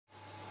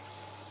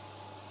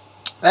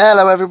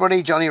Hello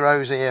everybody, Jonny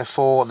Rose here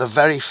for the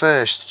very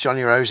first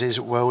Jonny Rose's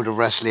World of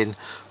Wrestling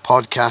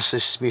podcast.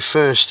 This is my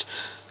first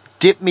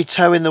dip me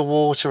toe in the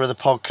water of the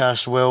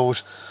podcast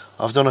world.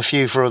 I've done a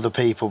few for other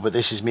people, but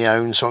this is my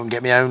own, so I can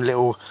get my own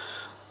little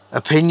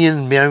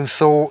opinion, my own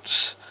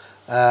thoughts,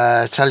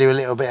 tell you a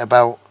little bit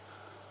about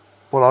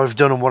what I've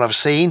done and what I've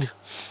seen.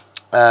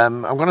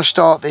 I'm going to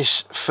start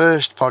this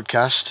first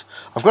podcast.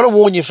 I've got to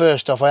warn you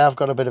first off, I have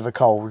got a bit of a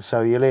cold,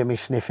 so you'll hear me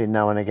sniffing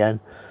now and again.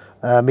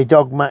 My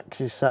dog Max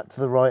is sat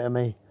to the right of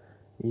me.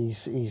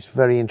 He's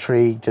very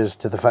intrigued as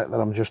to the fact that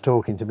I'm just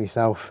talking to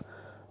myself.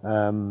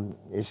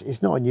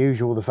 It's not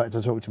unusual, the fact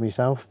I talk to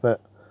myself,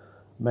 but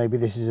maybe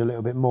this is a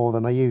little bit more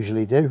than I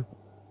usually do.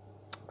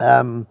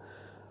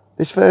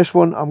 This first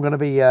one, I'm going to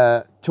be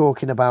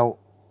talking about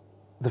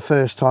the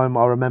first time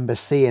I remember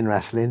seeing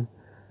wrestling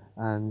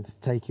and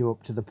take you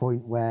up to the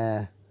point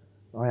where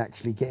I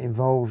actually get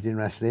involved in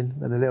wrestling.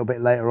 Then a little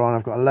bit later on,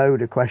 I've got a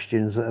load of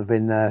questions that have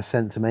been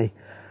sent to me.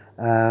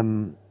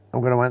 I'm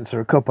going to answer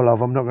a couple of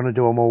them. I'm not going to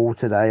do them all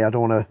today. I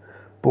don't want to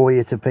bore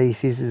you to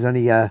pieces. There's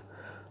only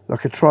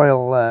like a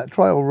trial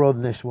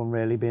run, this one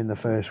really being the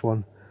first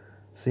one.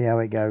 See how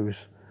it goes.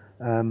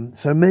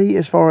 So me,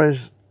 as far as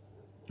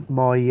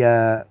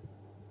my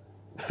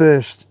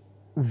first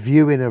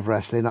viewing of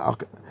wrestling,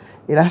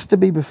 it has to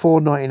be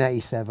before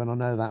 1987. I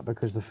know that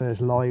because the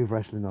first live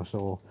wrestling I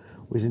saw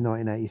was in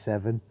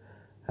 1987.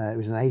 It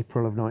was in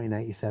April of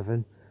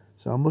 1987.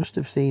 So I must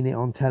have seen it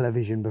on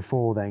television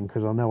before then,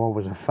 because I know I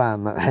was a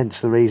fan. Hence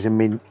the reason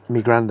me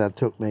granddad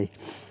took me.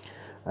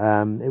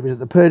 It was at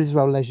the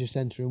Purdyswell Leisure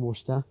Centre in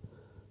Worcester.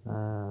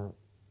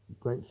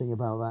 Great thing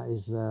about that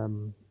is,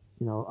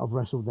 I've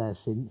wrestled there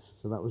since,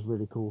 so that was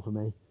really cool for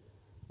me.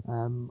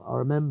 I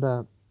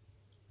remember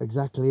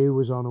exactly who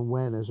was on and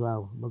when as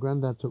well. My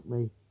granddad took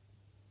me.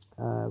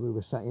 We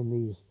were sat in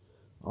these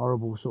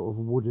horrible sort of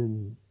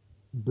wooden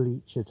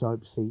bleacher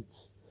type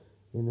seats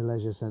in the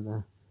Leisure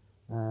Centre.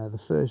 The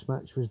first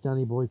match was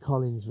Danny Boy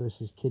Collins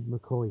versus Kid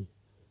McCoy,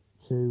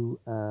 two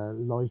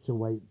lighter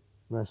weight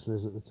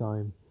wrestlers at the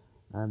time,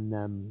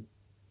 and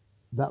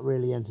that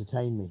really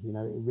entertained me. You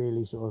know, it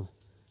really sort of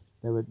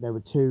there were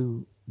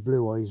two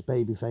blue eyes,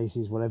 baby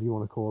faces, whatever you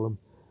want to call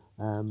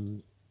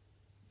them,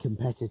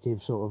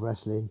 competitive sort of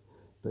wrestling,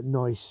 but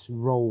nice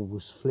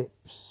rolls,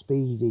 flips,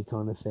 speedy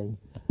kind of thing.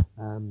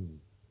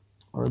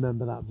 I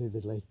remember that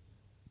vividly.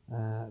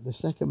 The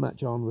second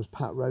match on was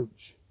Pat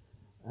Roach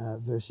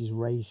versus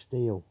Ray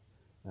Steele.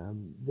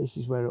 This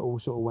is where it all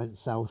sort of went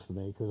south for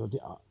me, because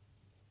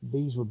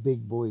these were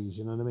big boys,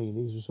 you know what I mean?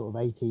 These were sort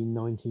of 18,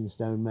 19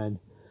 stone men.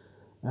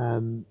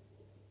 And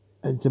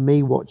to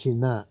me,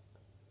 watching that,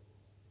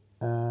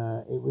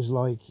 it was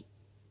like,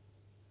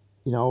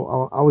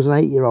 I was an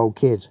 8-year-old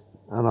kid,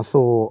 and I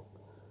thought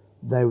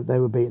they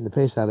were beating the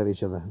piss out of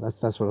each other.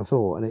 That's what I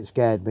thought, and it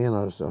scared me, and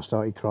I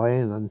started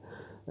crying. And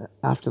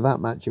after that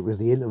match, it was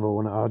the interval,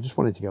 and I just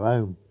wanted to go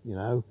home,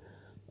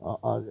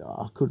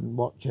 I couldn't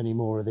watch any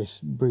more of this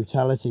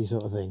brutality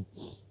sort of thing.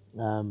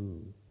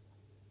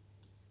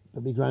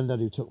 But my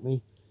granddad, who took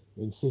me,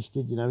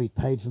 insisted, he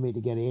paid for me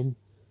to get in.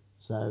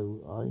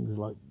 So I think it was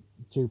like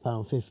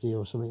 £2.50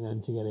 or something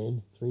then to get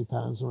in, £3,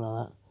 something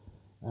like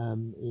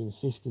that. He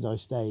insisted I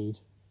stayed.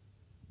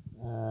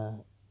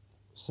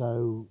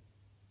 So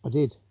I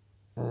did.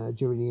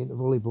 During the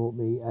interval, he bought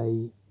me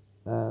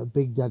a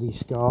Big Daddy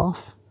scarf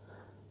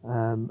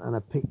and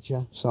a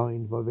picture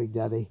signed by Big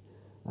Daddy.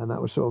 And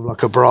that was sort of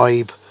like a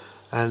bribe,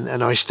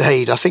 and I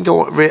stayed. I think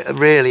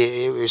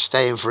really it was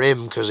staying for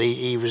him, because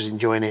he was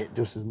enjoying it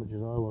just as much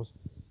as I was.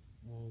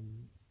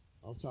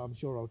 I'm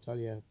sure I'll tell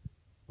you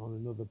on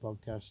another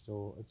podcast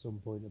or at some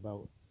point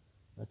about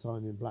a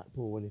time in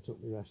Blackpool when he took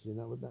me wrestling.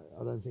 I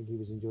don't think he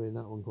was enjoying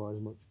that one quite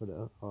as much, but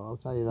I'll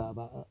tell you about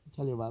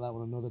that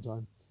one another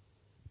time.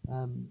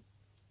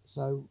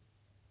 So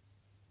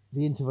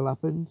the interval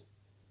happened.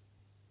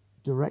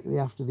 Directly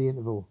after the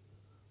interval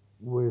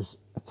was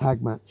a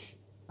tag match.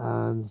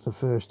 And the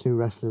first two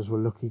wrestlers were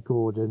Lucky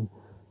Gordon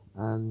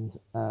and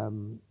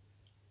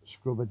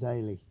Scrubber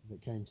Daly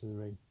that came to the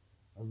ring.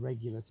 A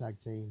regular tag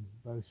team,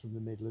 both from the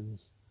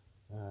Midlands.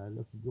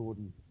 Lucky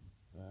Gordon,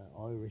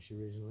 Irish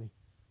originally,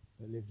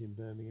 but lived in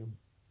Birmingham.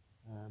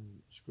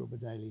 Scrubber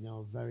Daly, now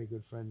a very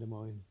good friend of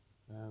mine.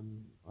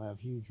 I have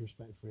huge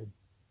respect for him.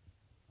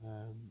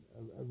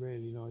 A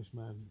really nice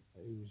man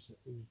who's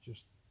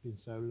just been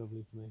so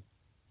lovely to me.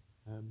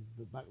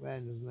 But back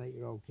then, as an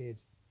 8-year-old kid,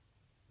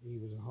 he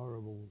was a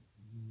horrible,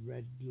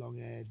 red,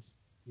 long-haired,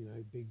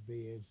 big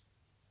beard,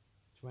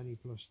 20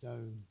 plus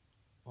stone,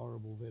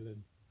 horrible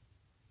villain.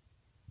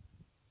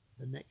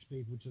 The next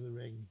people to the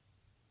ring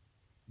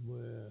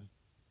were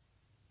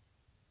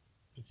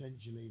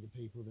potentially the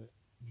people that,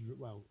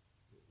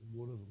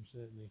 one of them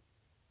certainly,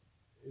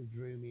 who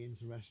drew me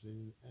into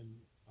wrestling, and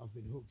I've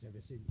been hooked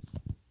ever since.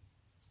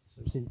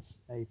 So since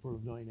April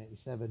of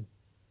 1987,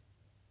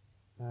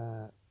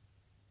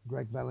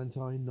 Greg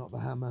Valentine, not the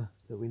Hammer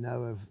that we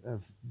know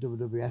of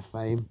WWF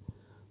fame,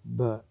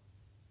 but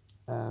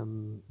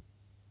one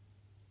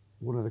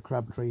of the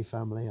Crabtree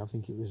family. I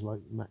think it was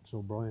like Max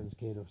O'Brien's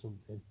kid or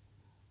something.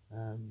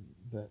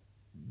 But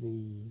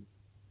the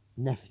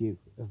nephew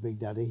of Big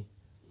Daddy,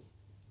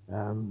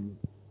 and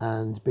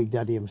Big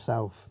Daddy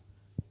himself.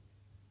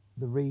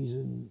 The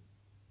reason,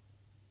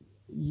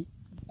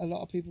 a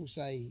lot of people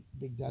say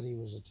Big Daddy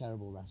was a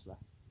terrible wrestler,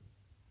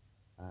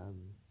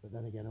 but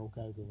then again, Hulk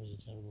Hogan was a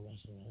terrible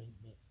wrestler, I think.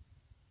 But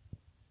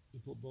he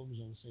put bums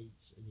on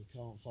seats, and you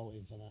can't fault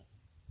him for that.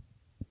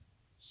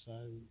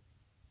 So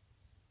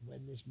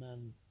when this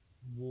man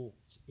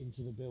walked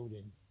into the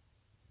building,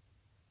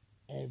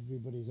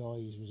 everybody's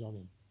eyes was on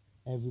him.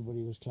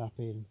 Everybody was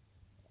clapping.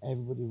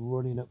 Everybody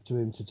running up to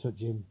him to touch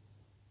him.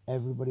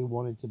 Everybody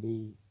wanted to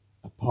be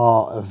a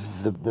part of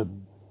the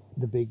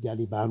Big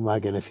Daddy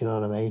bandwagon, if you know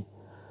what I mean.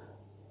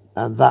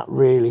 And that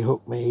really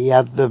hooked me. He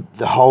had the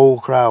whole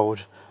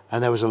crowd,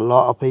 and there was a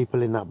lot of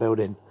people in that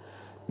building.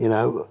 You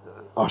know,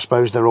 I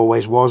suppose there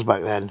always was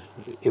back then.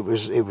 It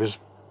was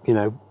you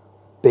know,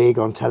 big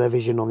on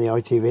television, on the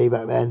ITV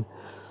back then.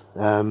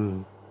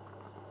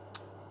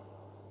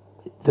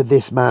 That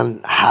this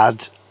man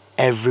had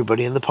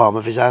everybody in the palm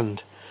of his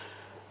hand,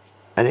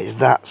 and it's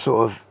that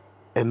sort of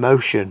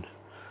emotion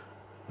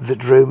that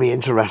drew me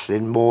into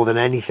wrestling more than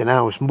anything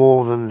else,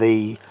 more than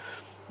the,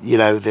 you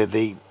know,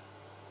 the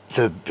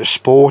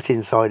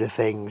sporting side of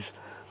things.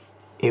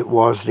 It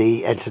was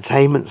the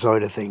entertainment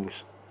side of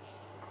things,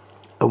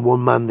 and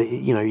one man that,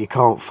 you know, you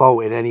can't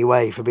fault in any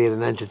way for being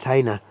an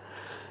entertainer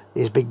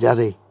is Big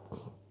Daddy.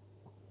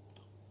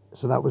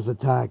 So that was the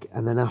tag,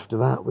 and then after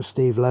that was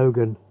Steve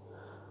Logan,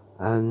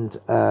 and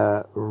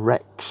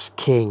Rex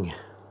King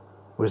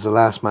was the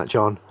last match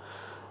on.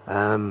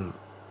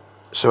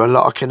 So a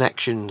lot of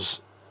connections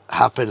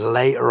happened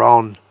later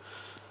on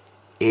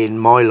in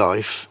my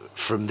life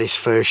from this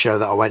first show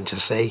that I went to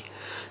see.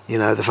 You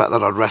know, the fact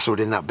that I'd wrestled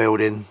in that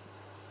building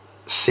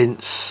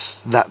since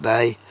that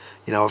day.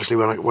 You know, obviously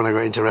when I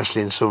got into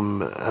wrestling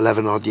some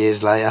 11 odd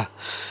years later,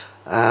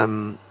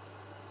 I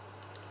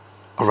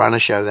ran a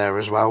show there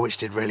as well, which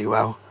did really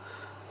well.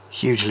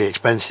 Hugely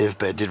expensive,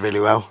 but it did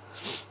really well.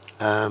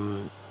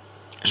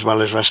 As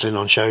well as wrestling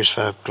on shows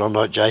for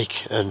Klondike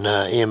Jake and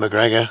Ian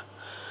McGregor.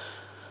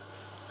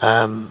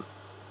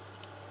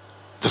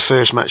 The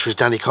first match was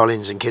Danny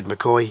Collins and Kid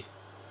McCoy.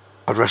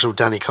 I'd wrestled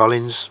Danny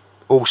Collins,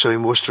 also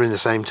in Worcester, in the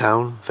same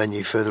town,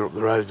 venue further up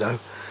the road though.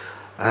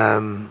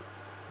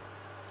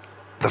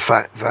 The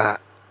fact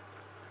that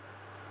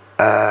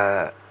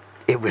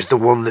it was the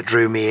one that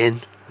drew me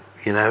in,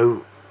 you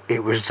know,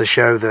 it was the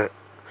show that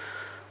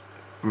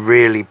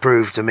really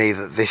proved to me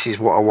that this is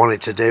what I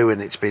wanted to do, and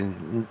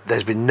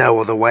there's been no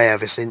other way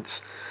ever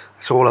since.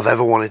 It's all I've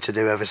ever wanted to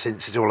do ever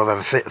since. It's all I've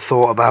ever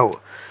thought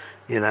about,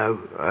 you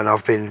know, and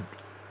I've been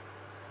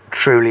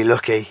truly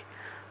lucky,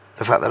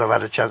 the fact that I've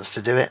had a chance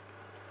to do it.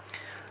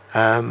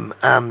 And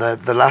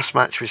the last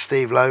match was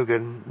Steve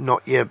Logan,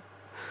 not your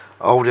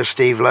older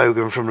Steve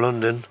Logan from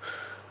London,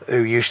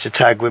 who used to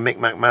tag with Mick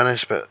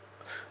McManus, but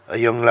a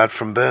young lad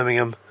from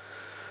Birmingham,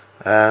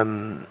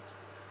 who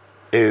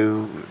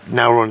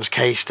now runs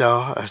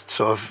K-Star, a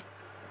sort of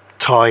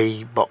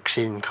Thai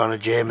boxing kind of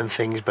gym and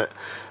things, but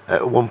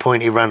at one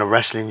point he ran a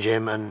wrestling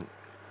gym, and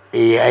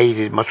he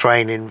aided my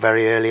training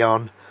very early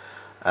on.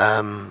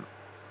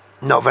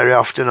 Not very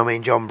often. I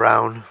mean, John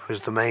Brown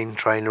was the main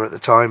trainer at the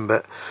time,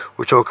 but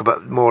we'll talk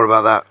more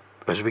about that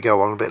as we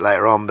go on a bit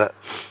later on. But,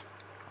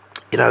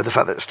 you know, the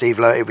fact that Steve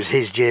Lowe, it was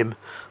his gym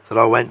that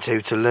I went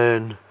to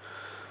learn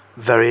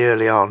very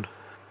early on.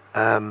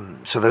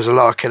 So there's a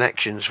lot of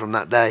connections from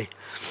that day.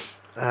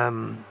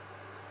 So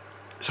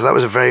that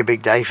was a very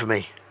big day for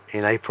me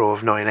in April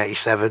of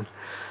 1987.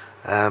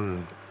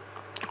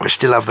 I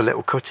still have the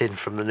little cutting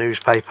from the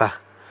newspaper,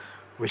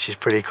 which is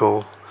pretty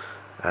cool.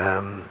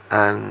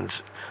 And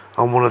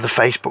on one of the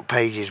Facebook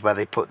pages where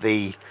they put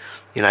the,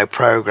 you know,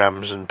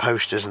 programs and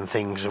posters and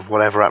things of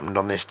whatever happened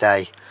on this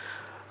day,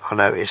 I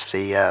noticed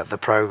the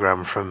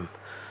program from,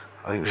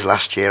 I think it was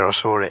last year I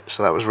saw it,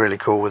 so that was really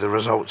cool with the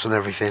results and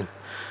everything.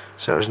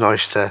 So it was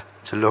nice to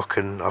look,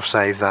 and I've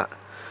saved that.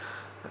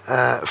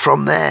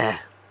 From there,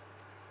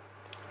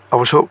 I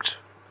was hooked.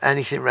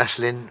 Anything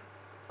wrestling,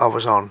 I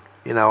was on.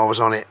 You know, I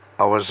was on it.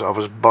 I was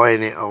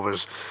buying it. I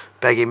was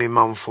begging my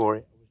mum for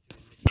it.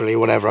 Really,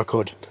 whatever I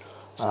could.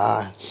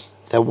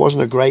 There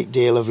wasn't a great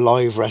deal of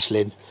live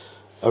wrestling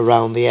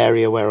around the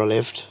area where I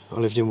lived. I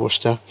lived in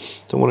Worcester.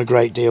 There wasn't a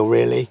great deal,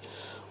 really.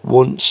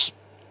 Once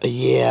a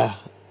year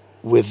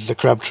with the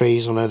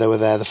Crabtrees, I know they were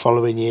there the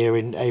following year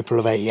in April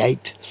of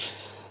 '88,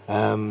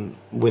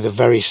 with a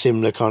very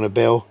similar kind of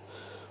bill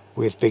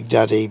with Big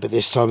Daddy, but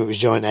this time it was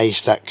Giant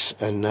Haystacks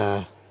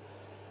and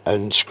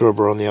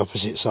Scrubber on the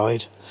opposite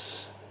side.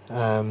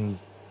 I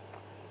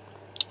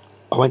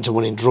went to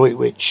one in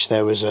Droitwich.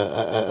 There was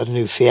a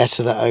new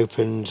theatre that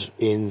opened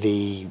in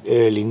the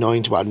early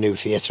 90s. Well, a new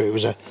theatre. It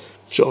was a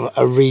sort of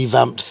a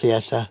revamped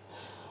theatre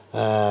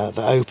that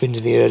opened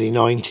in the early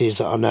 90s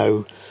that I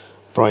know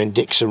Brian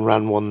Dixon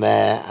ran one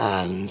there,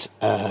 and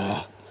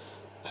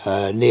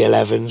Neil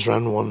Evans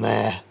ran one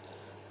there,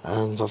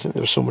 and I think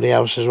there was somebody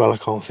else as well, I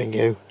can't think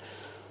who.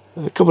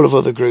 A couple of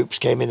other groups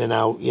came in and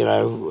out, you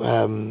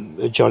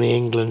know. Johnny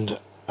England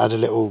had a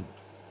little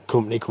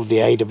company called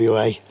the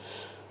AWA,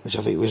 which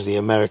I think was the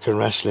American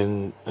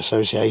Wrestling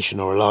Association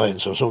or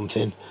Alliance or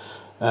something,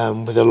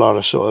 with a lot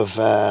of sort of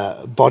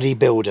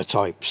bodybuilder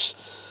types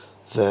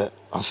that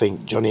I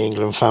think Johnny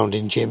England found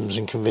in gyms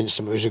and convinced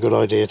him it was a good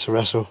idea to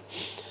wrestle.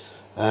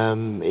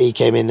 He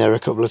came in there a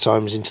couple of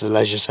times into the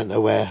leisure centre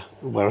where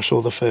I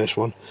saw the first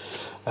one.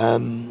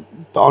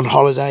 But on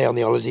holiday, on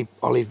the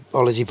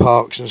holiday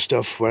parks and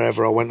stuff,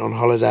 wherever I went on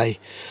holiday,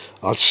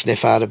 I'd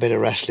sniff out a bit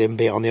of wrestling,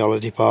 be it on the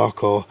holiday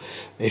park, or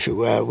if it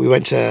were, we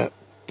went to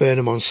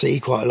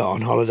Burnham-on-Sea quite a lot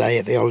on holiday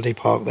at the holiday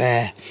park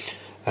there.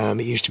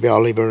 It used to be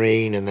Ollie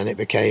Marine, and then it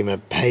became a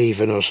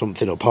Haven or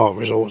something, or Park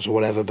Resorts or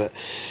whatever, but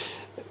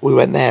we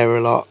went there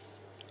a lot,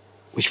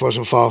 which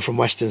wasn't far from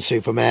Western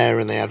Supermare,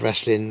 and they had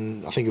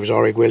wrestling. I think it was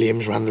Orig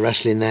Williams ran the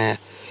wrestling there,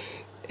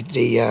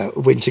 the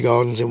Winter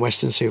Gardens in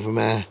Western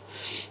Supermare.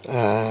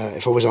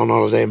 If I was on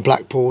holiday in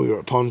Blackpool, we were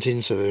at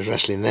Ponting, so there was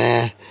wrestling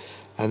there,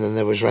 and then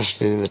there was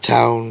wrestling in the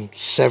town,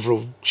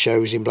 several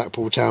shows in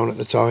Blackpool town at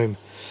the time.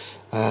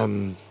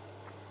 I'll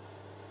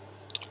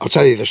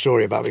tell you the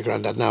story about my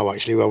granddad now,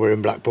 actually, while we're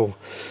in Blackpool.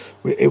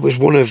 It was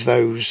one of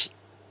those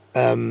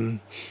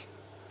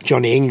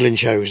Johnny England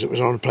shows that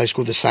was on a place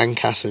called the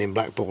Sandcastle in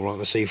Blackpool on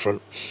the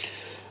seafront,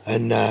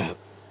 and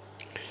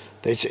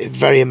it's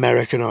very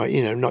American,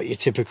 not your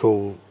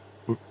typical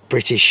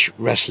British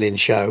wrestling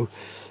show.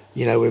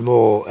 We're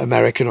more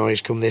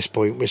Americanised come this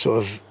point. We're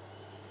sort of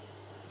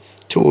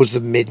towards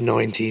the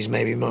mid-90s,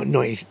 maybe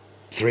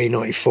 93,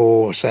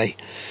 94, say.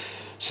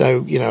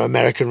 So,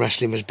 American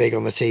wrestling was big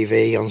on the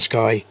TV, on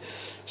Sky.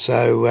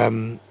 So,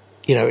 it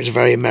was a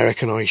very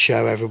Americanised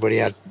show. Everybody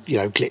had,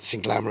 glitz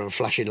and glamour and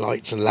flashing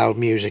lights and loud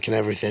music and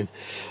everything.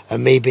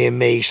 And me being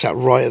me, sat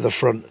right at the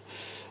front,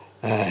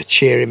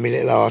 cheering my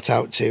little heart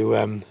out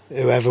to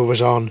whoever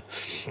was on.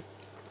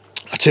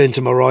 I turned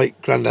to my right,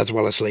 Grandad's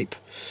well asleep.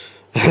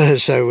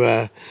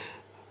 So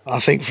I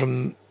think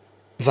from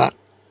that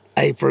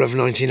April of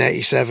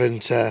 1987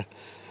 to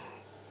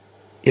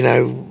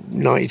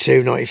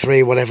 92,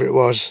 93, whatever it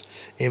was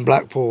in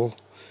Blackpool,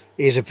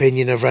 his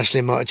opinion of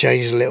wrestling might have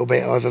changed a little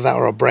bit. Either that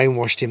or I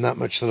brainwashed him that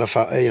much that I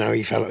felt,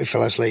 he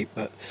fell asleep.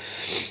 But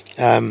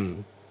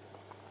as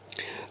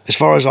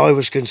far as I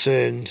was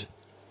concerned,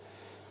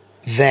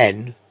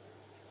 then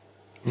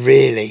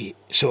really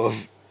sort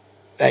of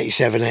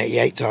 87,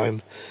 88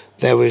 time,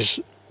 there was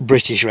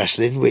British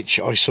wrestling, which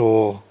I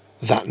saw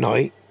that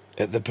night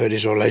at the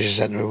Purdysville Leisure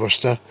Centre in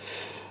Worcester,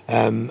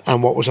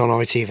 and what was on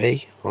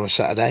ITV on a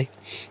Saturday.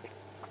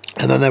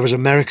 And then there was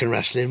American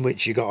wrestling,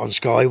 which you got on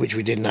Sky, which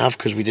we didn't have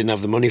because we didn't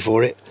have the money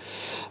for it,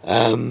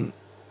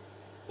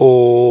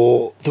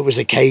 or that was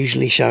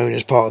occasionally shown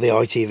as part of the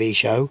ITV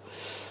show,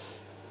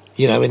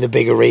 in the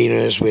big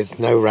arenas with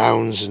no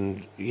rounds,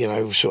 and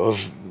sort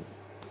of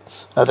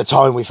at the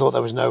time we thought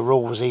there was no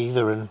rules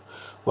either, and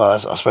well,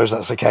 I suppose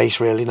that's the case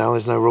really. Now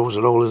there's no rules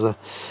at all, is there?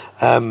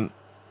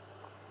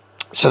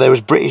 So there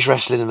was British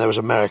wrestling and there was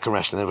American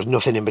wrestling. There was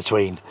nothing in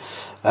between.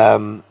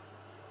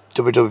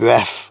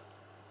 WWF,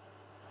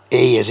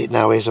 as it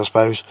now is, I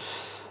suppose.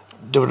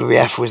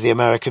 WWF was the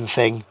American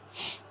thing.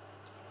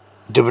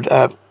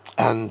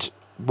 And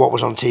what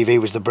was on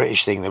TV was the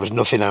British thing. There was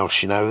nothing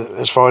else,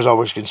 As far as I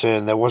was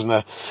concerned, there wasn't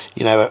a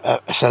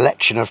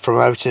selection of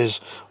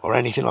promoters or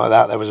anything like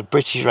that. There was a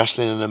British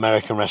wrestling and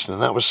American wrestling,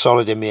 and that was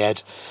solid in my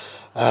head.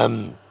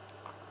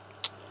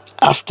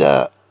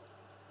 After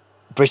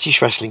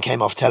British wrestling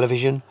came off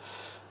television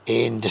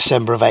in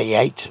December of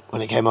 88,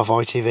 when it came off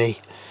ITV,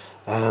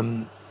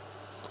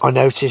 I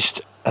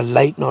noticed a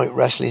late night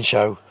wrestling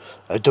show,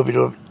 a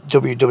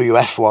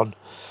WWF one,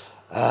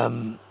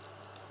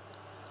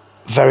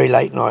 very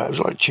late night. It was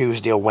like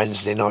Tuesday or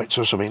Wednesday nights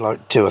or something,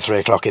 like 2 or 3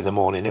 o'clock in the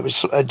morning. It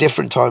was a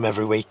different time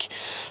every week,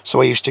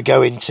 so I used to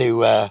go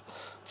into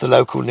the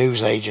local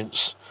news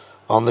agents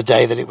on the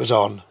day that it was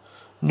on,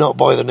 not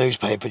buy the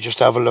newspaper, just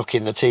have a look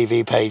in the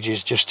TV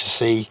pages just to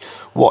see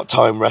what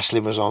time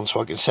wrestling was on, so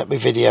I can set my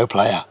video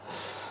player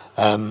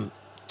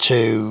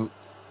to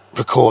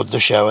record the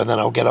show, and then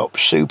I'll get up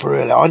super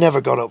early. I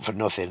never got up for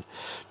nothing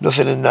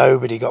and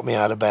nobody got me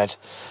out of bed,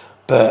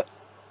 but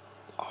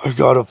I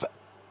got up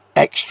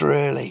extra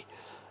early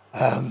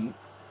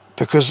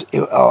because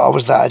I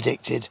was that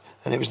addicted,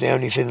 and it was the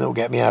only thing that would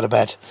get me out of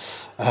bed.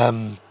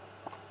 I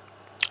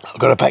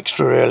got up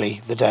extra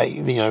early the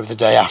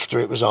day after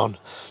it was on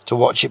to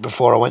watch it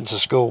before I went to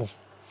school.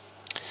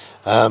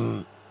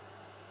 Then,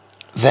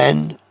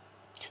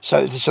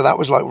 so that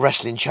was like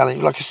Wrestling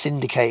Challenge, like a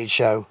syndicated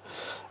show.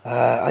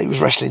 It was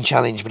Wrestling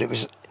Challenge, but it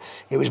was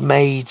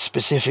made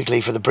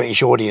specifically for the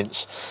British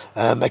audience.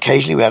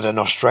 Occasionally we had an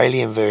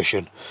Australian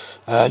version.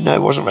 No,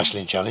 it wasn't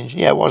Wrestling Challenge.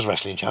 Yeah, it was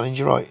Wrestling Challenge,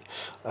 you're right.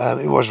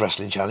 It was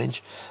Wrestling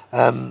Challenge.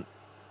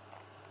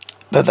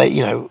 But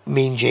they,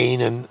 Mean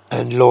Gene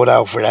and Lord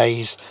Alfred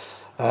Hayes,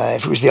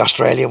 if it was the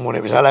Australian one,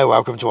 it was, hello,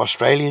 welcome to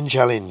Australian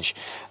Challenge.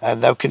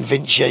 And they'll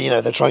convince you,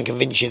 they'll try and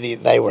convince you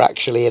that they were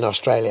actually in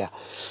Australia.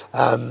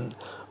 But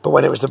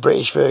when it was the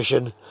British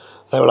version,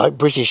 they were like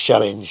British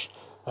Challenge.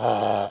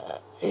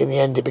 in the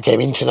end it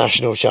became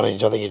International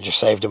Challenge. I think it just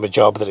saved him a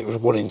job that it was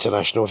one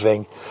international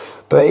thing.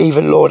 But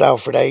even Lord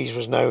Alfred Hayes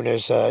was known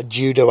as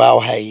Judo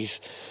Al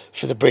Hayes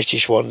for the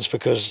British ones,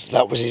 because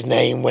that was his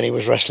name when he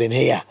was wrestling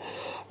here.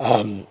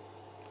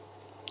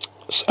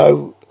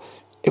 So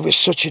it was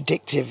such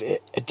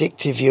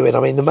addictive viewing. I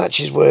mean, the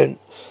matches weren't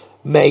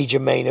major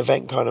main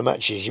event kind of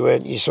matches. You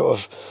weren't your sort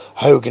of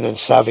Hogan and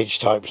Savage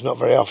types, not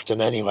very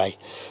often anyway.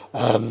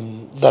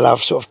 They'll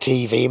have sort of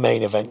TV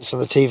main events,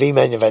 and the TV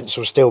main events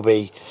will still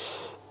be,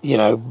 you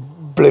know,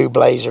 Blue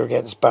Blazer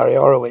against Barry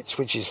Horowitz,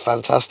 which is a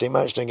fantastic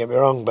match, don't get me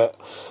wrong, but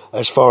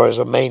as far as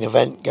a main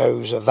event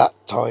goes at that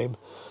time,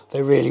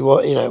 they really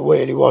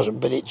really wasn't.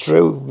 But it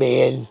drew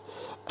me in,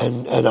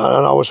 and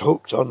I was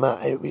hooked on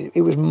that.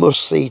 It was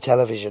must-see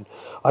television.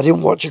 I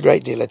didn't watch a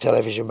great deal of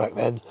television back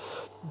then.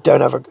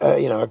 Don't have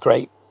a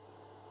great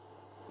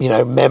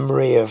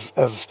memory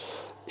of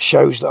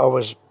shows that I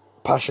was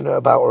passionate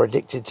about or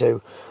addicted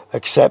to,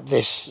 except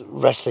this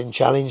wrestling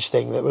challenge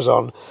thing that was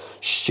on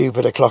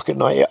stupid o'clock at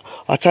night.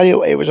 I tell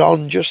you, it was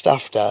on just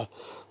after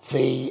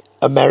the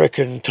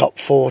American Top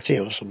 40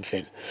 or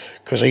something,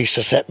 because I used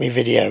to set my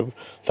video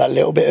that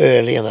little bit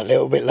early and that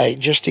little bit late,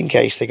 just in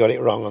case they got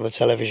it wrong on the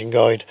television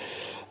guide.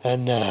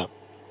 And I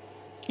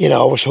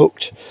was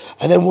hooked.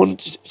 And then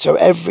so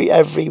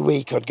every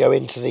week I'd go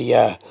into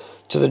the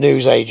to the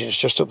news agents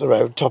just up the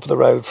road, top of the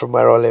road from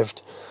where I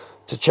lived,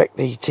 to check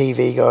the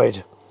TV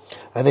guide.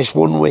 And this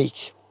one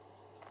week,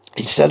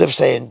 instead of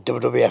saying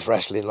WWF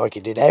Wrestling like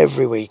it did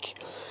every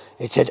week,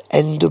 it said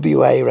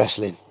NWA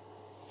Wrestling.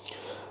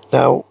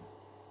 Now,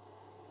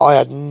 I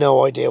had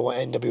no idea what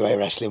NWA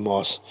Wrestling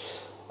was.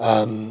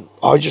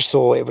 I just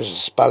thought it was a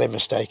spelling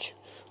mistake.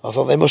 I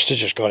thought they must have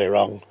just got it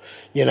wrong.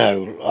 I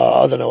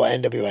don't know what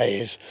NWA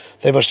is.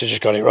 They must have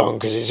just got it wrong,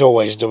 because it's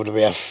always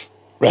WWF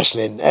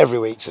Wrestling. Every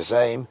week's the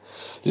same,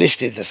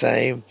 listed the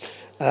same.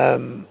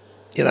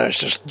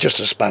 It's just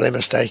a spelling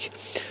mistake.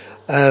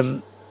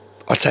 I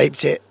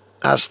taped it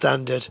as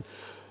standard,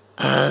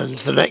 and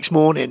the next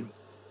morning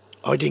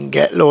I didn't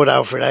get Lord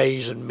Alfred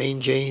Hayes and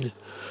Mean Gene.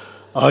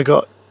 I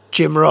got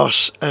Jim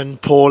Ross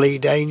and Paulie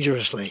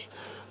Dangerously.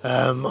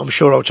 I'm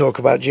sure I'll talk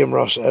about Jim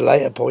Ross at a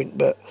later point,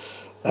 but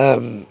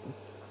I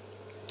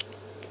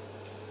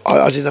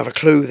didn't have a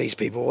clue who these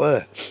people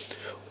were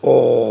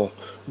or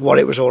what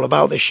it was all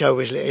about. This show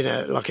was in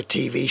a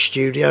TV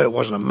studio. It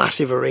wasn't a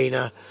massive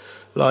arena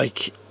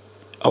like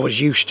I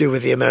was used to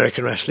with the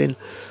American wrestling.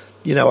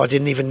 I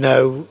didn't even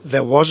know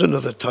there was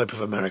another type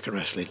of American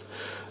wrestling.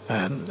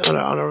 And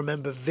I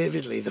remember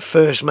vividly the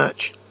first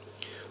match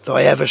that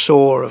I ever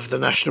saw of the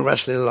National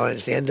Wrestling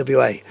Alliance, the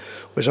NWA,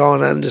 was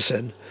Arn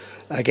Anderson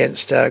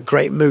against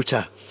Great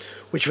Muta,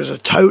 which was a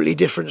totally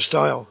different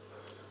style.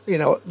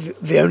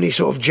 The only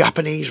sort of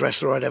Japanese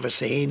wrestler I'd ever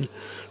seen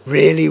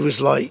really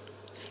was like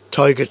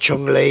Tiger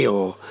Chung Lee,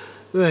 or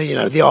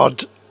the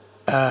odd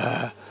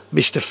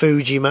Mr.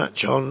 Fuji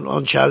match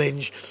on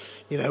Challenge,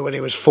 when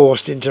he was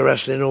forced into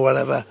wrestling or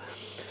whatever.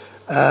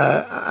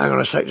 Hang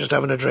on a sec, just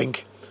having a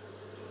drink.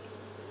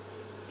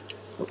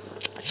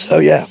 So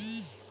yeah.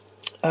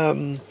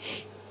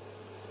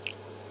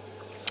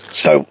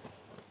 So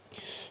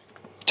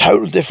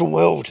total different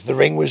world. The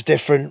ring was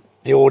different,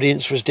 the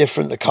audience was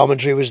different, the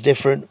commentary was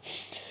different.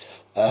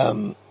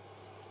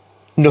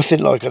 Nothing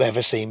like I'd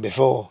ever seen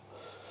before.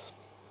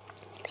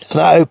 And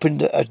that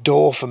opened a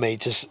door for me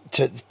to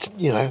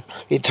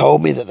it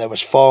told me that there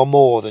was far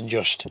more than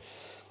just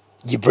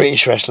your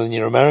British wrestling and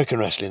your American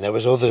wrestling. There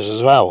was others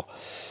as well.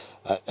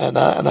 And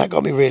that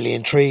got me really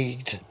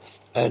intrigued.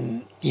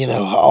 And,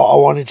 I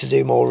wanted to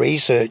do more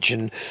research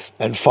and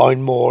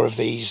find more of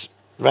these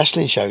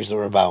wrestling shows that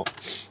were about.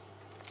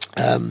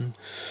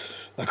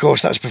 Of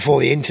course, that's before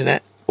the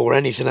internet or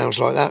anything else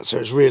like that, so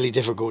it's really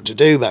difficult to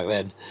do back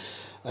then.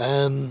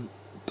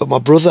 But my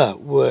brother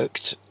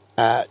worked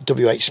at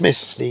W.H.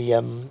 Smith's,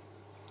 the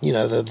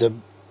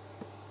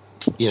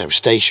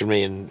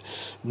stationery and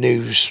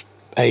news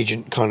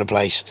agent kind of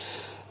place.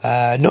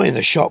 Not in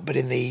the shop, but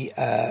in the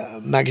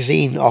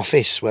magazine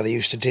office where they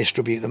used to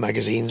distribute the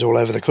magazines all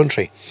over the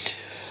country.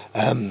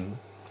 And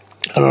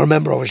I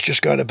remember I was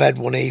just going to bed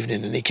one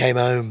evening and he came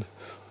home.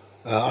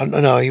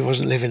 No, he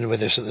wasn't living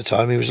with us at the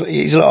time.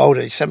 He's a lot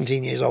older. He's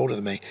 17 years older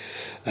than me.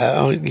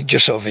 He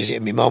just sort of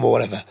visited my mum or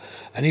whatever.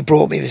 And he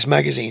brought me this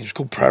magazine. It was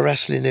called Pro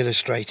Wrestling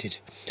Illustrated.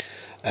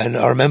 And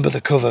I remember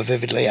the cover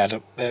vividly.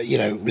 Had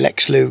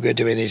Lex Luger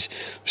doing his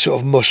sort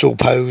of muscle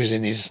pose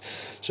in his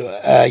sort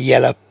of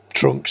yellow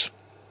trunks.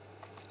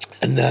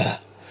 And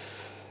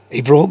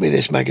he brought me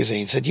this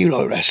magazine, said, "You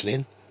like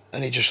wrestling?"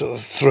 And he just sort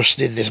of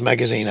thrusted this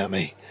magazine at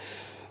me.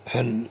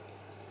 And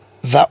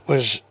that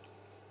was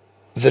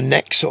the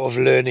next sort of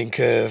learning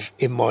curve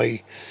in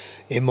my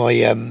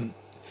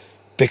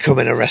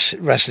becoming a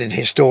wrestling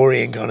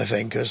historian kind of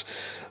thing, because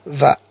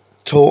that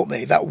taught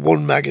me, that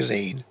one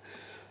magazine,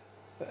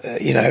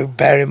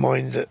 bear in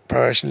mind that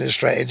Pro Wrestling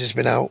Illustrated has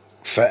been out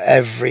for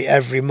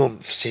every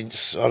month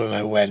since, I don't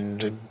know when,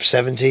 the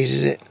 70s,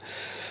 is it?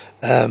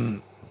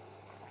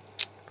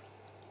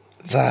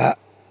 That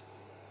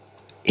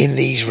in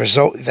these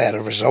results, they had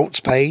a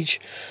results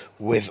page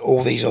with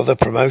all these other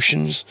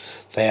promotions.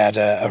 They had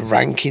a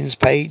rankings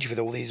page with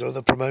all these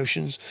other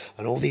promotions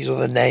and all these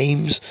other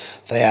names.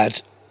 They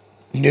had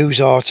news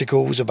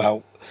articles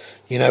about,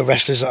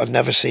 wrestlers that I'd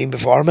never seen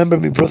before. I remember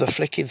my brother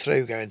flicking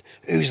through going,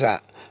 "Who's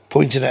that?"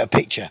 pointing at a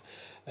picture.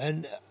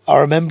 And I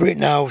remember it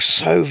now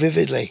so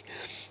vividly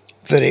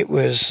that it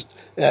was,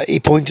 he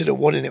pointed at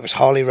one and it was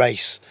Harley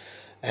Race.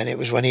 And it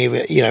was when he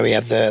had he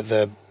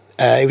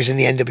was in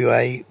the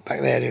NWA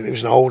back then. It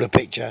was an older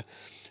picture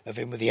of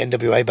him with the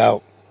NWA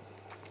belt.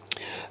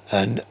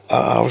 And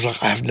I was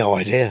like, I have no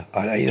idea.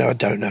 I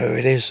don't know who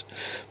it is.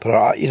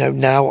 But,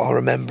 now I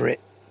remember it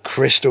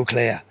crystal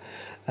clear.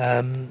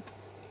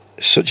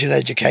 Such an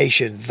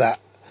education that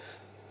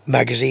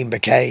magazine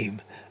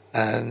became.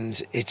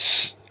 And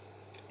it's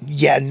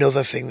yet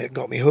another thing that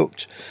got me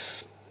hooked.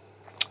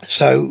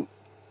 So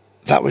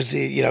that was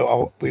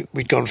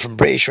we'd gone from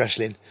British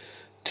wrestling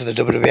to the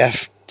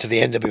WWF to the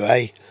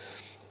NWA.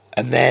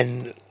 And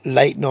then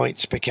late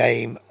nights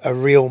became a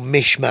real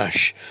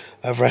mishmash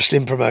of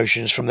wrestling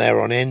promotions from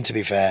there on in, to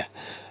be fair.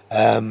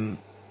 But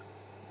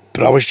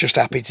I was just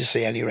happy to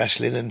see any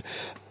wrestling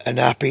and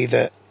happy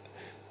that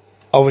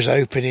I was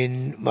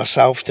opening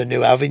myself to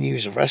new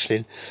avenues of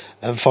wrestling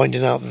and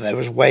finding out that there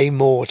was way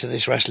more to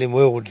this wrestling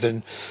world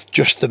than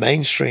just the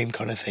mainstream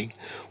kind of thing.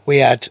 We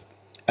had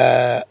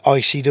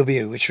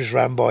ICW, which was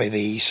ran by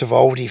the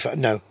Savoldi.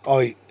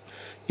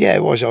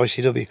 It was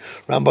ICW,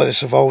 ran by the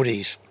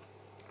Savaldis.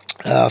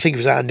 I think it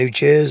was out of New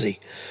Jersey,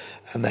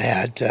 and they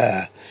had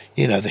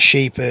the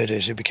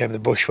Sheepherders, who became the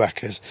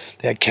Bushwhackers.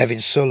 They had Kevin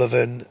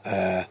Sullivan,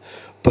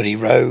 Buddy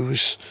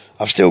Rose.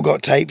 I've still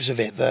got tapes of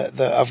it that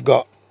I've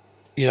got,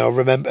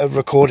 remember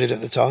recorded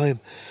at the time.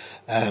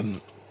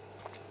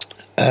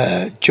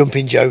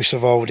 Jumping Joe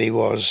Savoldi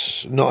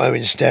was not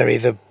Owen Sterry,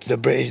 the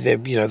British,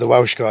 the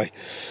Welsh guy,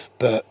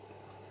 but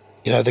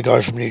the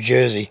guy from New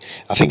Jersey.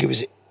 I think it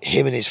was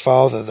him and his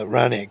father that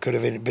ran it. Could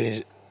have been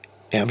his.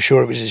 Yeah, I'm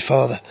sure it was his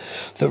father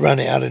that ran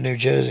it out of New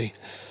Jersey.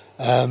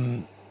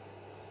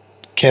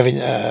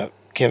 Kevin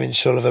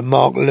Sullivan,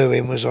 Mark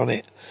Lewin was on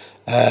it.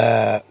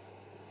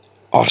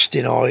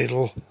 Austin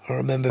Idol, I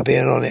remember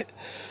being on it.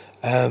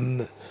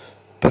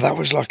 But that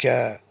was like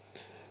yet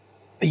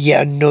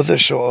another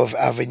sort of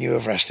avenue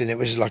of wrestling. It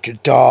was like a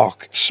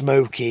dark,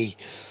 smoky,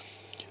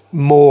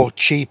 more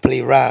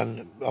cheaply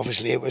ran.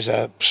 Obviously, it was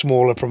a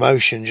smaller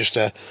promotion, just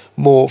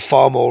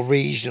far more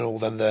regional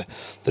than the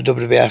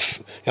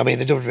WWF. I mean,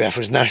 the WWF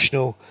was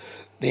national.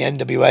 The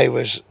NWA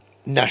was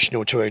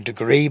national to a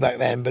degree back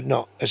then, but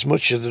not as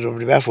much as the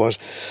WWF was.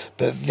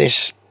 But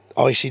this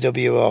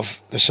ICW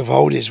of the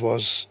Savaldis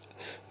was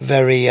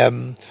very,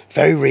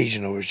 very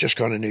regional. It was just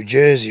kind of New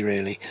Jersey,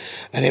 really,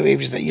 and it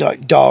was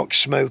like dark,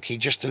 smoky,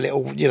 just a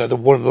little, the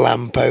one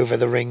lamp over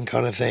the ring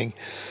kind of thing.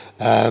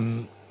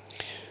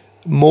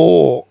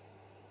 More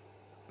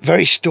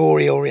very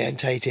story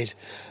orientated.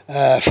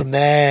 From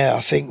there,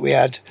 I think we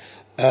had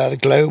the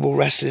Global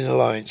Wrestling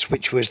Alliance,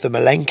 which was the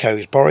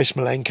Malenkos, Boris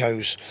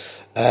Malenko's,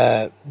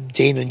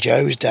 Dean and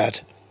Joe's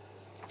dad,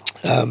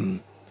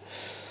 and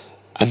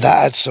that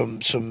had some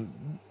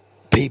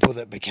people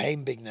that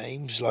became big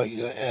names, like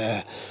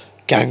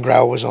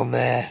Gangrel was on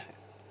there,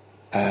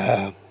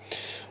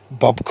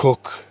 Bob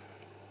Cook,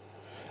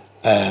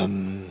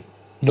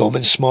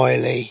 Norman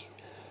Smiley,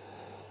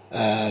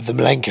 the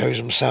Malenkos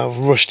themselves,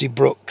 Rusty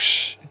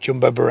Brooks,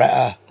 Jumbo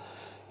Beretta,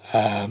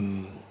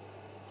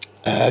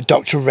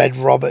 Dr. Red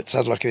Roberts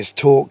had like this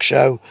talk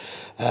show.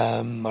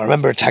 I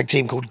remember a tag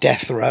team called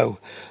Death Row,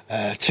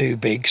 two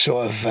big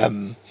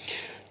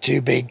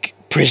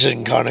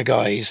prison kind of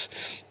guys,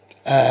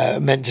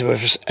 meant to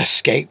have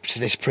escaped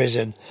this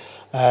prison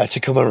to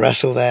come and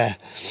wrestle there.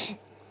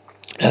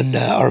 And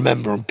I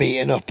remember them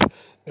beating up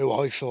who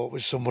I thought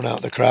was someone out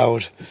of the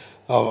crowd.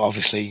 Oh,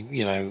 obviously,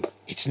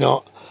 it's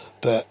not,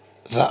 but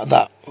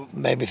that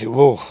made me think,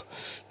 whoa,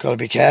 got to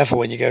be careful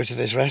when you go to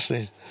this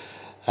wrestling.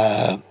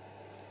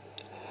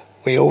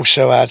 We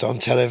also had on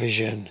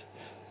television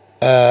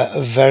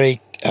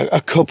only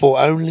a couple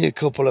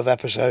of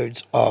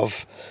episodes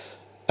of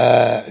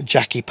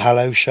Jackie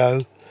Pallo's show,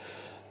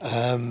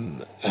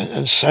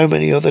 and so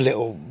many other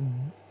little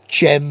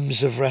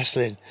gems of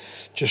wrestling,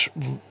 just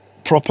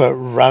proper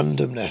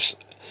randomness.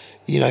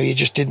 You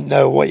just didn't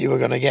know what you were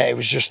going to get. It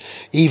was just,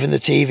 even the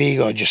TV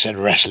guy just said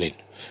wrestling.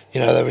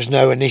 There was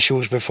no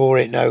initials before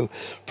it, no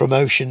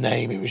promotion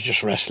name. It was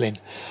just wrestling.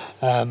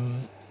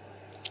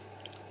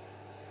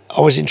 I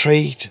was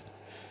intrigued.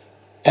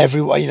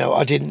 Everyone,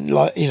 I didn't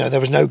like, there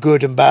was no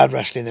good and bad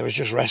wrestling. There was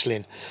just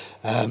wrestling.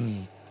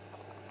 It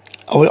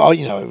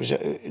was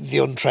the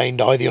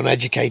untrained eye, the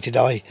uneducated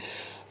eye.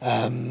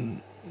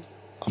 I'm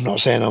not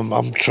saying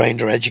I'm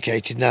trained or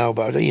educated now,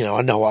 but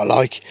I know what I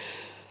like.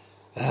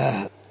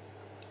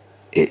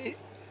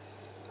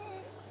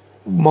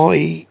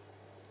 My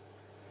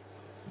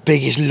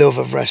biggest love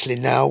of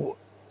wrestling now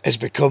has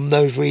become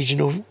those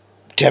regional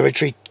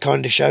territory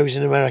kind of shows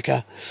in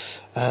America.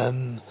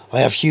 I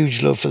have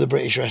huge love for the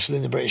British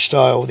wrestling, the British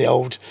style, the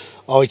old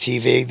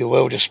ITV, the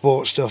World of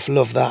Sport stuff.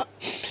 Love that.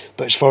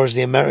 But as far as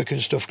the American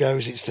stuff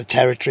goes, it's the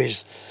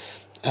territories.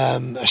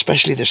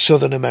 especially the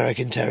Southern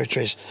American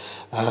territories.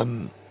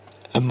 And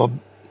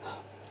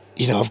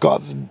I've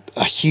got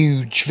a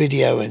huge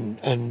video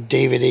and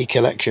DVD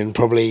collection,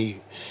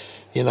 probably,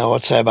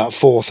 I'd say about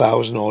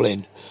 4,000 all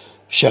in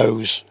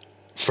shows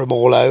from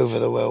all over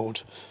the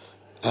world.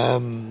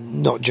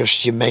 Not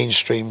just your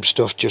mainstream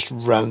stuff, just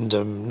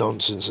random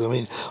nonsense. I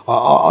mean,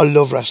 I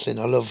love wrestling.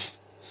 I love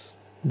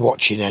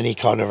watching any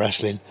kind of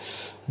wrestling,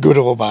 good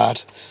or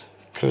bad,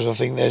 because I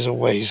think there's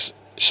always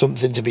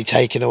something to be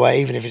taken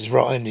away, even if it's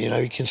rotten.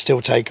 You can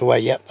still take away,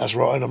 yep, that's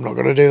rotten, I'm not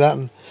going to do that.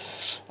 And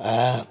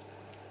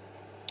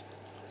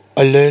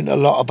I learned a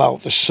lot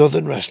about the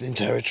Southern wrestling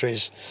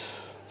territories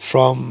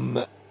from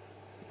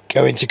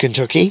going to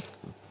Kentucky.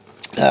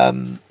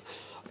 I'm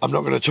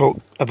not going to talk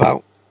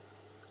about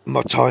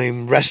my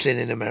time wrestling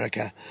in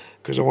America,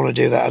 because I want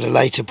to do that at a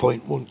later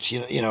point. Once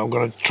I'm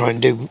going to try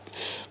and do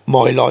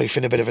my life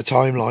in a bit of a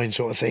timeline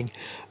sort of thing.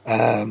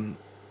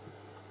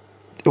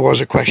 There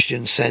was a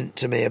question sent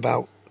to me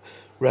about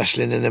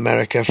wrestling in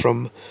America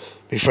from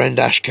my friend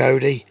Ash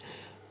Cody.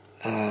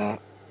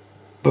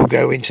 We'll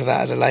go into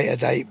that at a later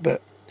date,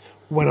 but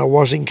when I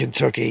was in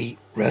Kentucky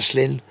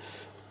wrestling,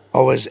 I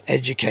was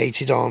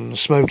educated on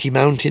Smoky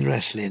Mountain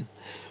wrestling,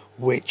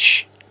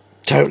 which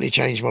totally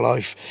changed my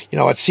life.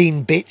 I'd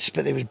seen bits,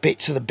 but there was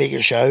bits of the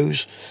bigger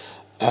shows,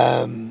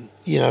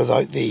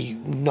 like the,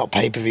 not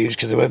pay-per-views,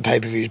 because there weren't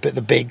pay-per-views, but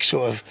the big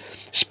sort of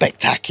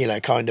spectacular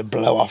kind of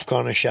blow-off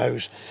kind of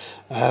shows.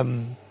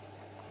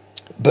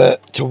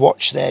 But to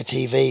watch their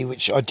TV,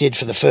 which I did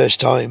for the first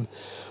time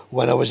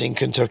when I was in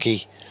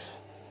Kentucky,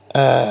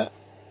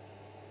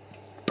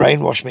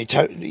 brainwashed me.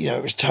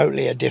 It was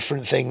totally a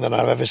different thing than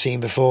I've ever seen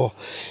before.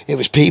 It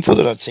was people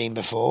that I'd seen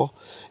before.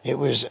 It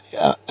was,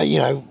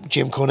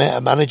 Jim Cornette,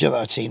 a manager that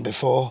I'd seen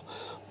before,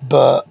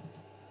 but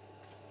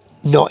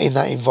not in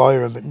that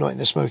environment, not in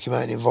the Smoky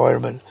Mountain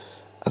environment.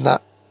 And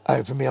that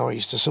opened my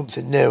eyes to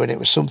something new, and it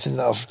was something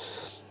that I've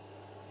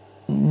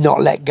not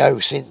let go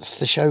since.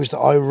 The shows that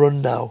I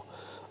run now,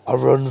 I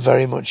run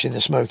very much in the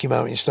Smoky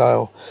Mountain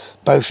style,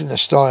 both in the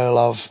style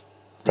of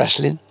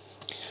wrestling,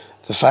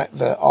 the fact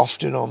that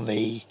often on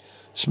the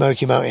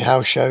Smoky Mountain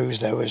house shows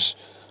there was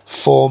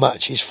 4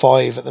 matches,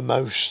 5 at the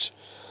most,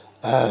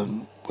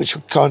 which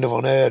were kind of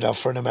unheard of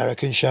for an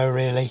American show,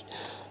 really.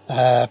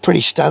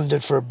 Pretty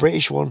standard for a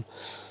British one,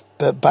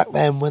 but back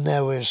then when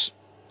there was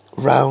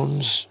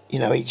rounds,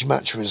 each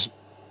match was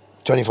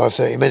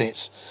 25-30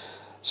 minutes,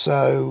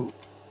 so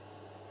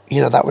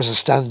that was a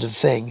standard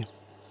thing.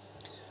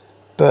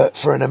 But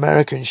for an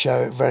American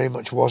show it very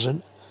much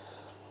wasn't.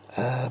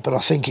 But I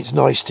think it's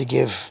nice to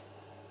give,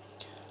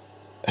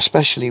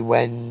 especially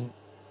when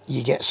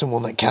you get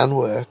someone that can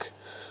work,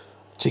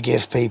 to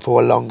give people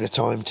a longer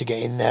time to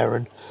get in there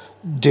and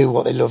do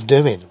what they love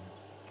doing.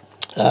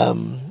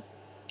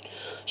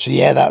 So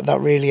yeah, that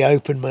really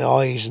opened my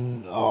eyes,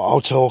 and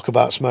I'll talk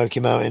about Smoky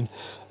Mountain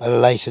at a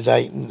later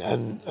date,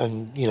 and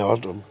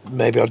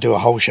maybe I'll do a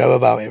whole show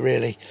about it,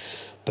 really.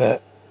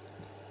 But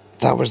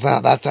that was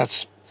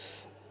that's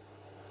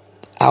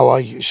how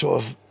I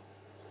sort of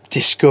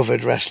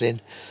discovered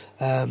wrestling.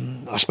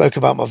 I spoke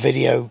about my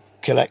video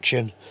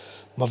collection.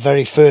 My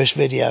very first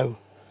video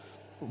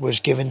was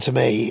given to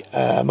me.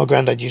 My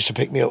granddad used to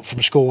pick me up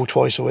from school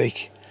twice a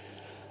week,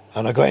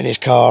 and I got in his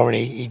car, and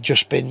he'd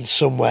just been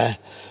somewhere,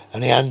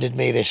 and he handed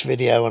me this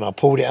video, and I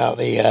pulled it out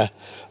the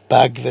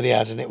bag that he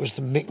had, and it was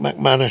the Mick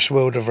McManus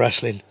World of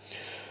Wrestling.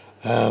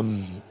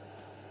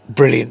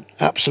 Brilliant,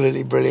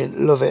 absolutely brilliant,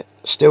 love it.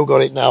 Still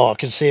got it now. I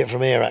can see it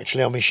from here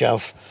actually on my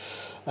shelf.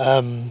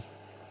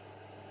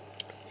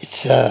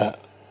 It's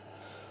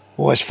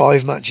always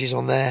 5 matches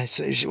on there.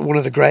 It's one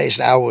of the greatest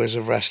hours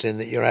of wrestling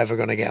that you're ever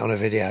going to get on a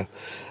video.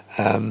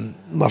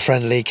 My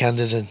friend Lee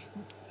Canderton,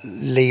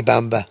 Lee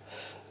Bamba,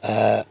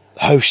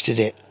 hosted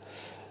it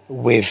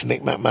with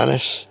Mick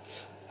McManus.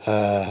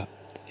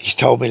 He's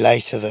told me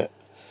later that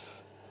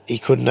he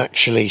couldn't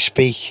actually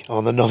speak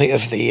on the night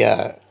of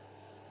the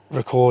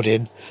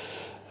recording.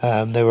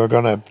 They were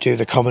going to do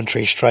the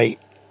commentary straight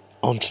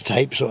onto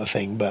tape sort of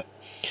thing, but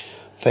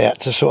they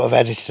had to sort of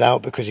edit it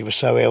out because he was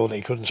so ill that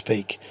he couldn't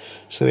speak.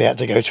 So they had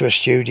to go to a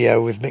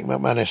studio with Mick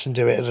McManus and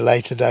do it at a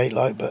later date.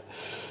 But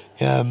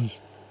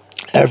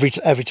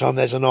every time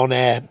there's an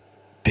on-air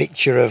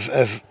picture of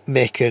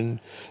Mick and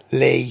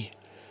Lee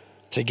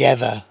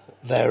together,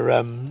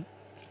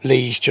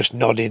 Lee's just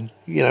nodding,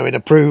 in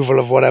approval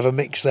of whatever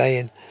Mick's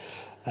saying,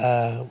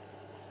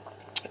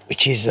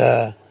 which is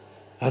a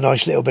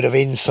nice little bit of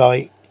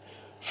insight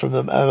from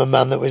a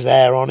man that was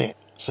there on it.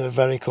 So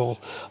very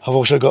cool. I've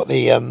also got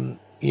the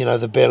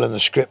the bill and the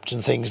script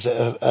and things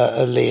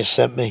that Lee has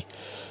sent me,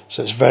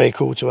 so it's very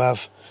cool to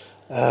have.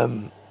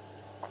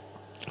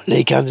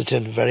 Lee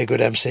Canderton, very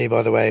good MC,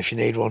 by the way, if you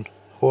need one,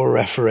 or a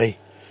referee,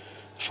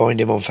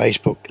 find him on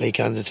Facebook. Lee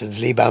Canderton's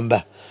Lee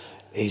Bamba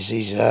is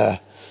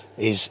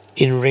his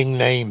in-ring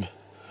name.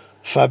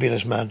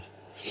 Fabulous man.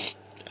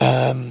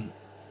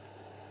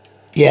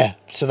 Yeah,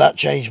 so that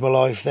changed my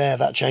life there.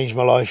 That changed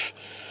my life.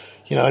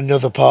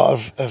 Another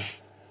part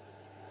of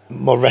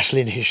my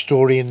wrestling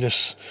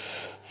historianness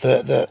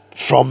that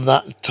from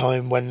that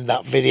time when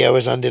that video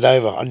was handed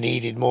over, I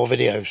needed more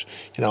videos.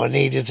 You know, I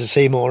needed to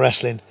see more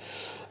wrestling.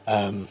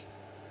 I'm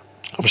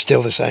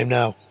still the same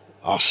now.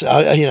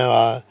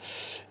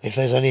 If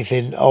there's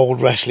anything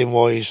old wrestling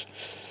wise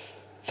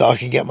that I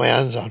can get my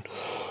hands on,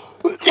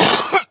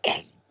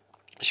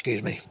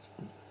 excuse me,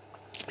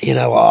 you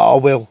know, I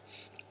will.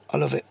 I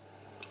love it.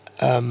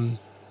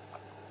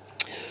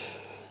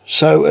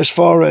 So as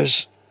far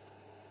as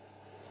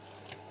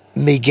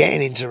me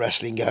getting into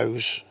wrestling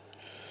goes,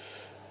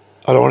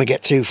 I don't want to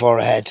get too far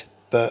ahead,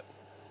 but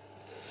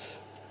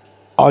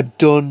I'd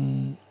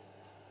done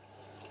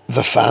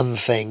the fan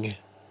thing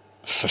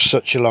for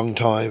such a long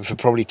time, for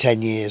probably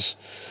 10 years,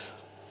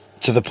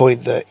 to the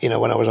point that, you know,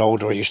 when I was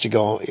older, I used to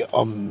go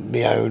on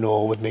my own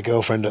or with my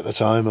girlfriend at the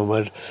time,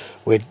 and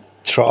we'd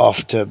trot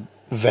off to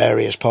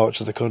various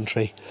parts of the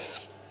country,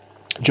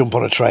 jump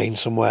on a train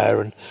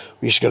somewhere, and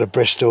we used to go to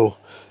Bristol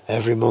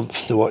every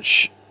month to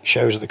watch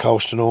shows at the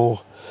Colston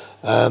Hall.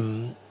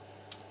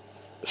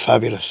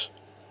 Fabulous.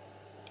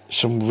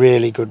 Some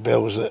really good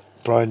bills that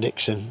Brian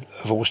Dixon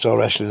of All Star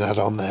Wrestling had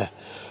on there.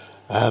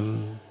 I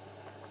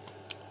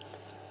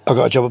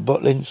got a job at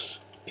Butlins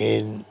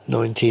in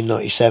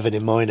 1997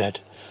 in Minehead,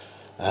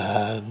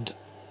 and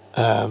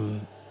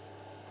there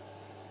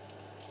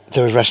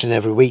was wrestling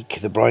every week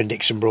that Brian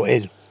Dixon brought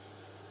in,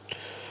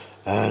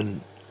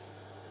 and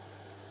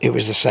it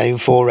was the same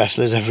 4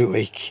 wrestlers every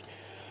week.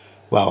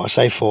 Well, I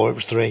say 4, it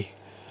was 3.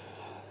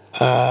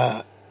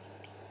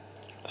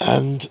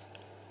 And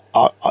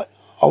I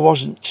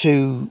wasn't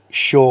too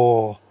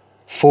sure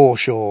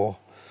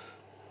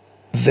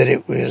that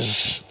it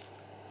was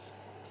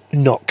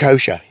not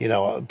kosher. You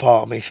know,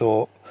 part of me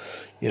thought,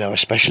 you know,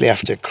 especially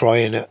after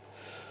crying at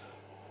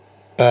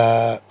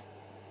Pat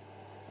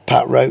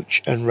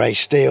Roach and Ray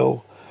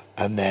Steele,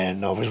 and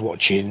then I was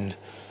watching,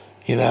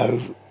 you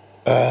know,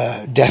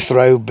 Death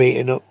Row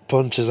beating up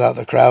punters out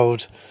the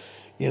crowd.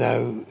 You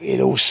know, it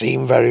all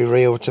seemed very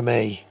real to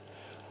me.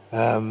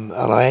 And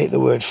I hate the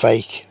word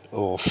fake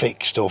or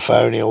fixed or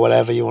phony or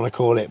whatever you want to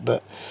call it,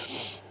 but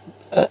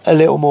a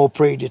little more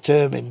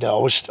predetermined. I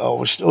was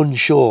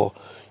unsure.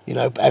 You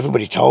know,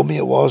 everybody told me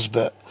it was,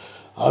 but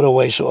I'd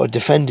always sort of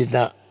defended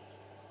that.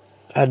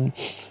 And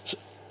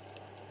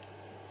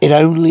it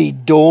only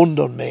dawned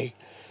on me,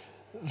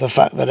 the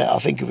fact that I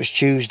think it was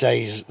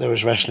Tuesdays there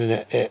was wrestling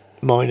at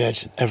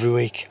Minehead every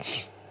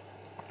week,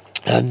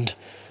 and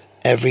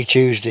every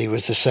Tuesday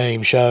was the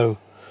same show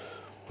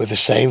with the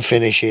same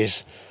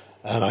finishes.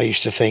 And I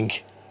used to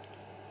think,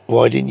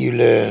 why didn't you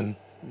learn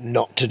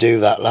not to do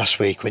that last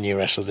week when you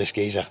wrestled this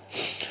geezer?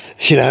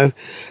 You know,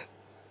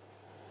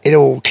 it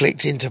all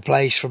clicked into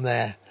place from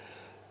there.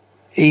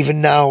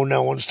 Even now,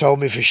 no one's told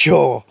me for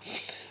sure,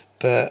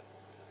 but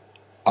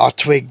I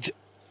twigged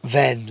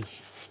then.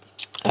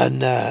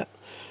 And a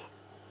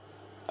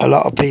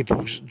lot of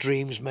people's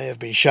dreams may have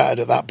been shattered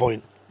at that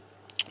point,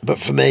 but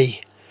for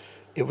me,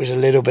 it was a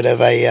little bit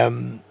of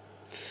a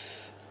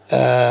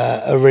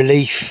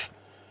relief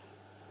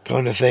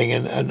kind of thing,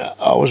 and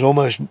I was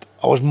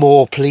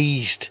more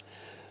pleased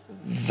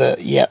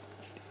that, yep,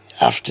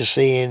 after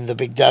seeing the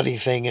Big Daddy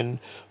thing and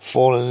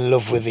falling in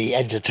love with the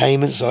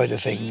entertainment side of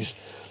things,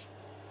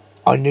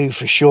 I knew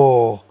for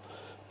sure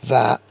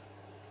that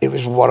it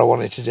was what I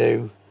wanted to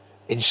do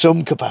in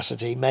some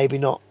capacity. Maybe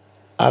not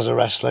as a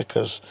wrestler,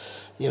 because,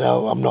 you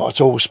know, I'm not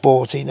at all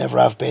sporty, never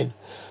have been,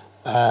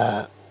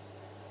 but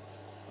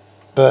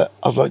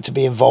I'd like to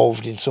be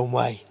involved in some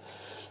way.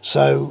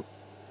 So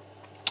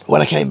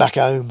when I came back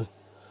home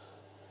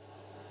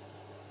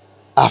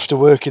after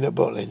working at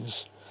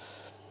Butlins,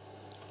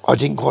 I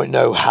didn't quite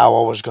know how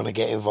I was going to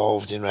get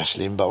involved in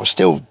wrestling, but I was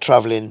still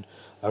travelling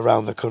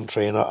around the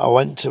country, and I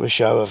went to a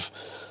show of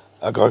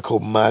a guy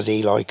called Mad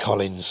Eli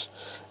Collins,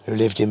 who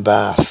lived in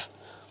Bath.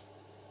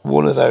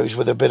 One of those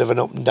with a bit of an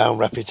up and down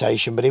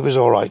reputation, but he was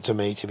all right to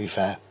me, to be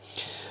fair.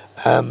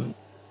 And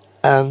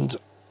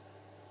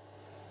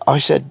I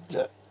said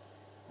that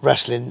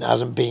wrestling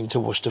hasn't been to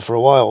Worcester for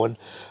a while, and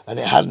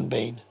it hadn't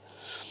been.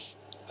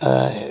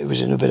 It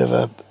was in a bit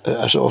of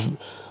a sort of,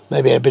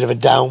 maybe a bit of a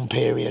down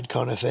period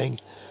kind of thing.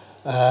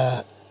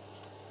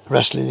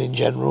 Wrestling in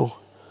general.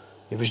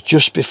 It was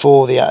just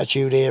before the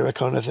Attitude Era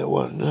kind of thing.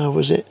 Well, no,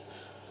 was it?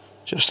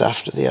 Just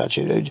after the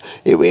Attitude.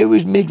 It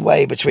was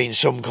midway between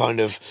some kind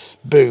of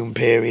boom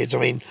periods. I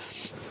mean,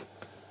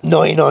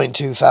 99,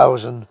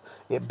 2000,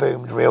 it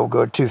boomed real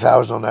good.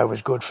 2000, I know,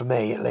 was good for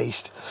me, at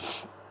least.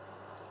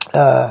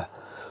 But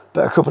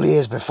a couple of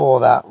years before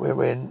that, we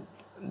were in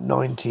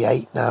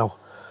 98 now,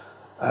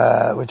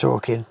 we're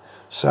talking.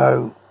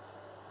 So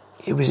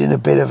it was in a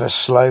bit of a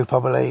slope,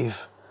 I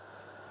believe.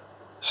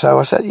 So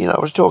I said, you know, I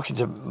was talking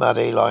to Mad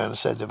Eli and I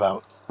said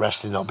about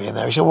wrestling not being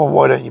there. He said, well,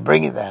 why don't you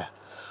bring it there?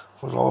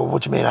 I was like, well,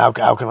 what do you mean, how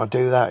can I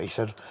do that? He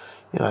said,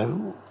 you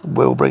know,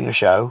 we'll bring a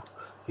show,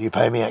 you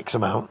pay me X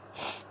amount,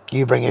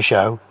 you bring a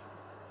show,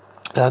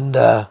 and,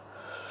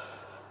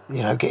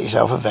 you know, get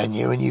yourself a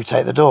venue and you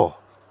take the door.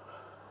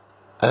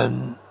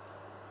 And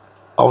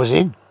I was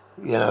in,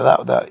 you know,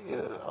 that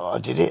I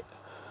did it.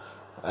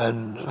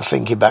 And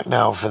thinking back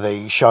now, for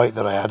the shite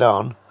that I had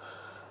on,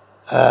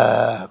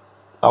 I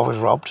was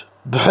robbed,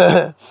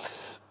 but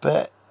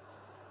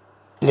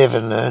live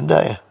and learn,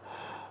 don't you?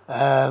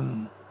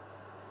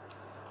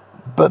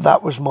 But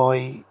that was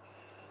my,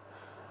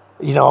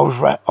 I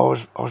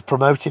was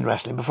promoting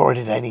wrestling before I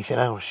did anything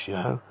else,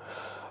 and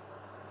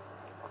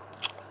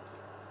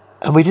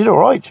we did all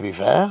right, to be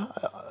fair.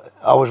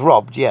 I was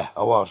robbed, yeah,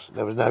 I was.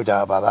 There was no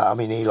doubt about that. I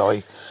mean,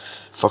 Eli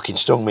fucking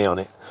stung me on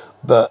it,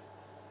 but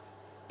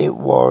it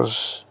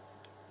was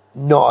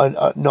not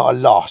a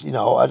loss.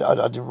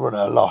 I didn't run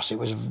at a loss. It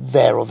was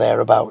there or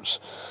thereabouts.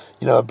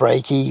 A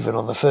break even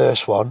on the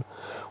first one,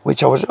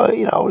 which I was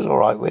all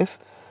right with,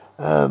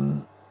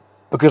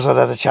 because I'd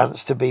had a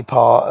chance to be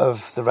part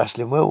of the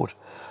wrestling world.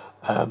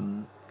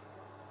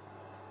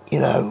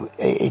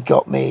 It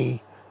got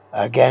me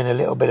again a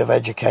little bit of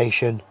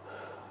education.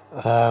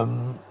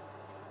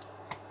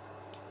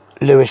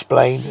 Lewis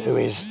Blaine, who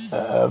is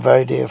a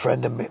very dear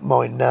friend of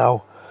mine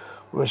now,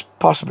 was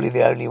possibly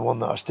the only one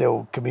that I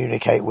still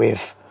communicate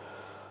with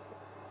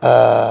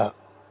from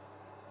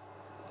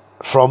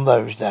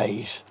those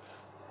days.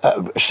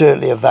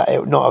 Certainly of that,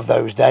 not of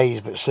those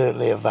days, but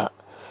certainly of that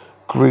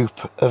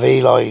group of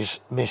Eli's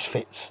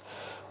misfits.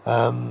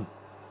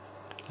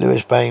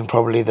 Lewis Blaine,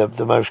 probably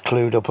the most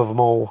clued up of them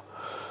all.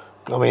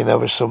 I mean, there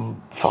was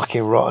some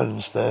fucking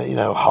rottens,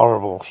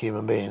 horrible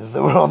human beings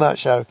that were on that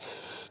show.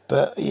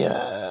 But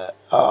yeah,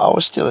 I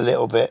was still a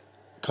little bit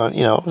I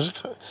know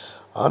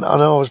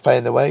I was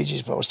paying the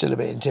wages, but I was still a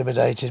bit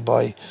intimidated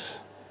by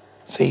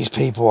these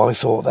people. I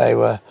thought they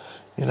were,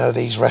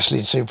 these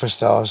wrestling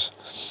superstars.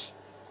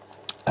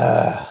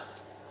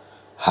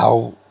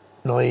 How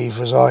naive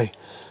was I?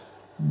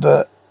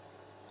 But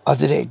I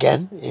did it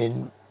again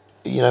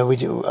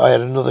I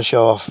had another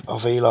show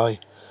off Eli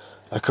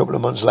a couple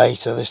of months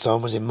later. This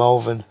time was in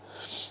Malvern,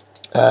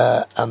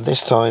 and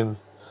this time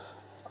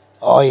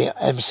I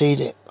emceed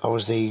it. I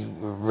was the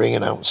ring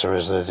announcer,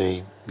 as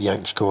the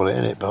Yanks call it,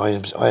 innit? But I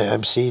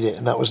emceed it,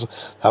 and that was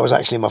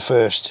actually my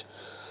first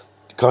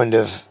kind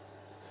of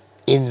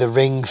in the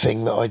ring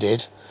thing that I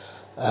did.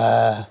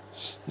 No,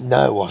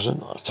 it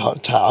wasn't.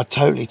 I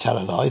totally tell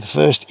a lie. The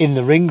first in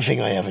the ring thing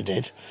I ever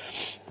did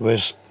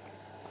was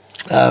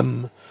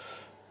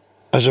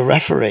as a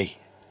referee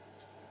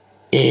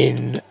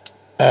in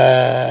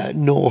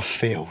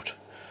Northfield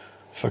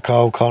for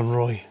Carl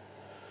Conroy.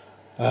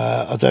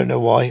 I don't know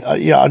why.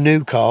 I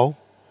knew Carl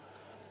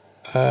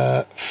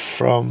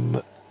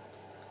from,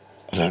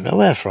 I don't know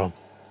where from.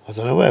 I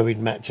don't know where we'd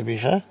met, to be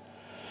fair.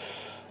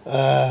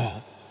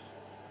 I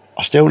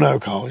still know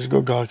Carl. He's a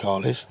good guy,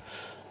 Carl is.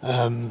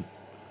 But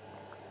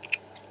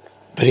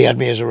he had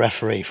me as a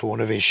referee for one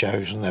of his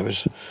shows, and there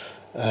was,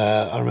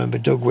 I remember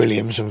Doug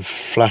Williams and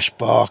Flash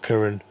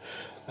Barker and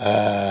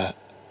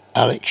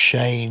Alex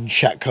Shane,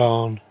 Shaq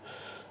Khan,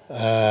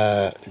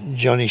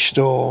 Johnny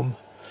Storm.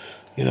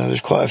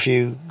 There's quite a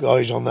few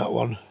guys on that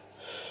one.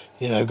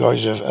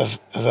 Guys of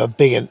a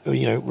big,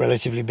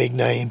 relatively big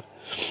name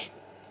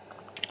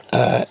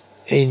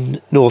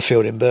in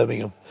Northfield in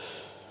Birmingham.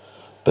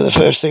 But the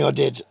first thing I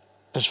did,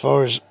 as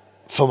far as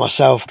for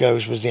myself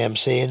goes, was the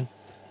MCing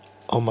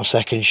on my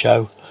second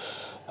show.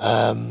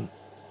 And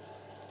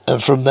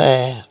from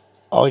there,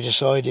 I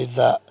decided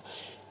that,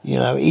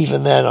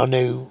 even then I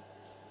knew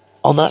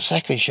on that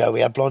second show we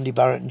had Blondie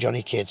Barrett and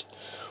Johnny Kidd,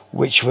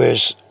 which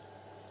was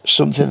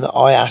something that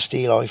I asked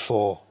Eli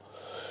for,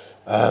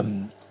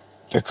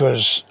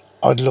 because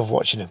I'd love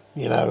watching them.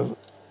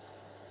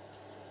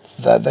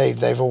 That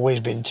they've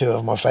always been two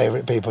of my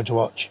favourite people to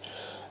watch,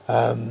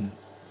 and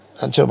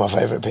two of my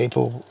favourite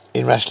people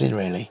in wrestling,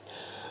 really.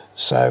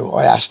 So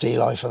I asked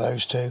Eli for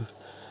those two,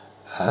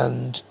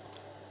 and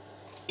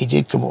he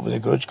did come up with the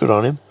goods. Good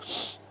on him.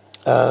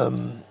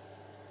 But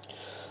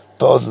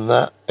other than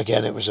that,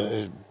 again, it was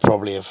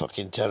probably a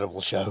fucking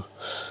terrible show.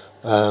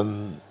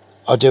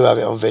 I do have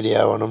it on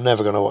video, and I'm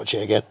never going to watch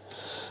it again.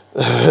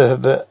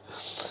 But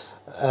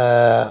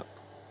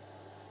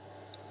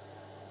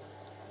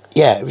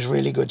yeah, it was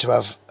really good to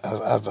have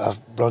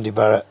Blondie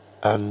Barrett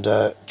and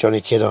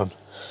Johnny Kidd on.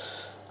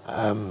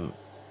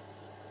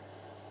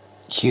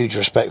 Huge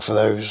respect for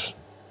those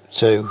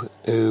two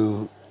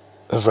who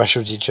have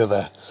wrestled each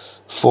other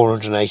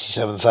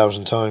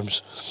 487,000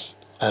 times,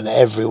 and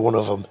every one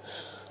of them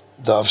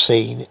that I've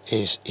seen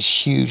is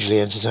hugely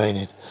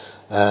entertaining.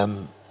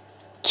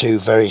 Two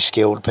very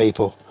skilled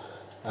people,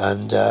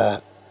 and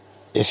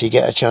if you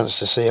get a chance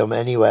to see them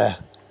anywhere,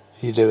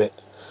 you do it,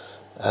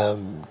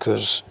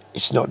 because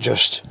it's not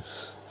just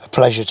a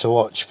pleasure to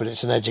watch, but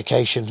it's an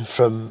education.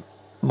 From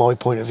my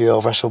point of view,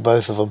 I've wrestled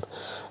both of them,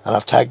 and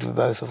I've tagged with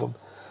both of them,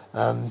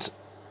 and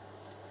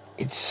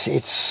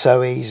it's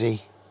so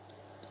easy,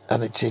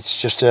 and it's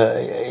just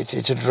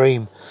a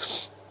dream.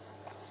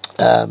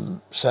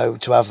 So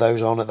to have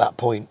those on at that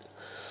point,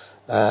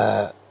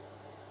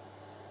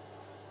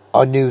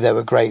 I knew they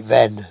were great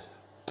then,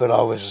 but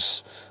I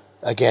was,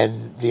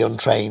 again, the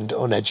untrained,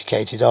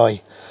 uneducated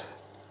eye.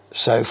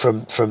 So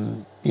from for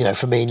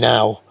me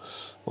now,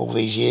 all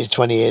these years,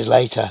 20 years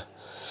later,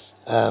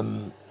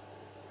 they're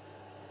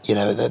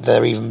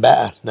even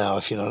better now,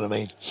 if you know what I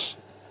mean.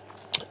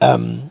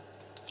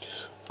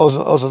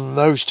 Other than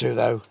those two,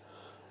 though,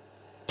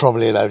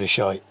 probably a load of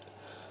shite.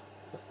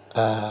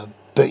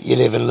 But you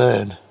live and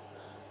learn.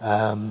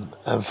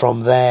 And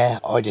from there,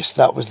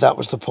 that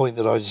was the point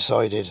that I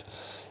decided,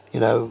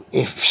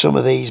 if some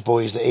of these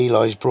boys that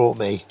Eli's brought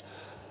me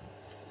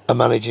are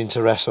managing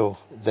to wrestle,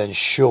 then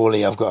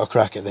surely I've got a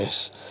crack at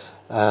this.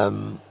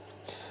 And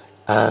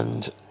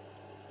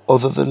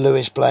other than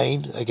Lewis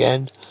Blaine,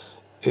 again,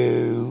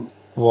 who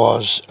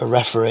was a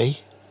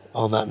referee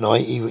on that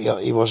night,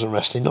 he wasn't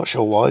wrestling, not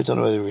sure why, don't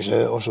know whether he was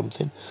hurt or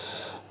something.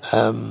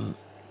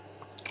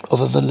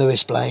 Other than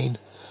Lewis Blaine,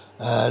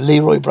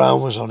 Leroy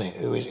Brown was on it,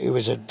 who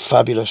was a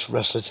fabulous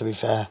wrestler, to be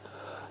fair.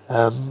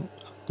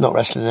 Not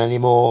wrestling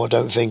anymore, I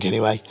don't think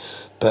anyway,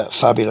 but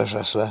fabulous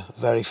wrestler,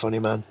 very funny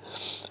man.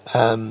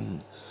 Other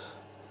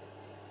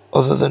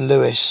than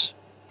Lewis,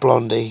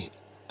 Blondie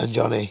and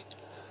Johnny,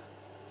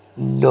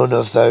 none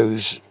of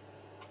those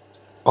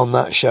on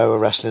that show are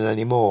wrestling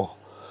anymore.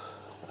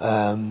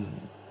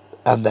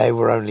 And they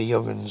were only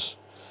young'uns.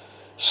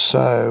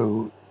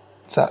 So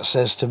that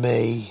says to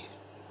me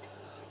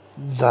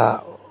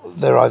that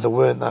they either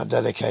weren't that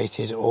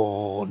dedicated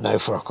or no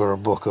frock or a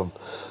book 'em.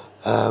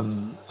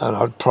 And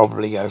I'd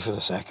probably go for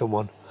the second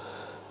one.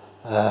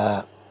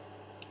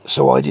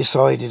 So I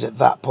decided at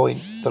that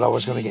point that I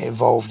was going to get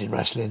involved in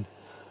wrestling,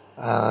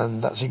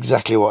 and that's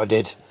exactly what I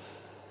did.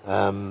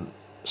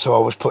 So I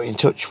was put in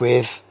touch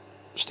with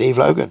Steve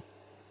Logan,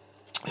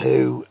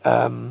 who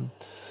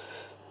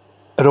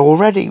had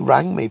already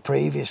rang me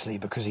previously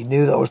because he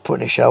knew that I was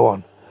putting a show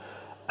on,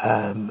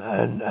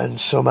 and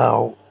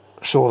somehow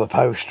saw the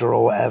poster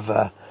or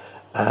whatever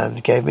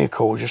and gave me a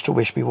call just to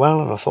wish me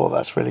well, and I thought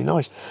that's really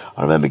nice.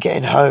 I remember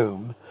getting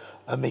home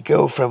and my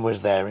girlfriend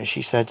was there and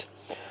she said,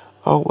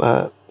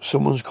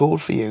 someone's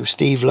called for you,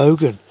 Steve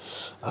Logan.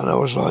 And I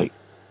was like,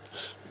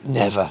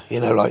 never,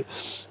 like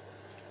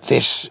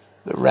this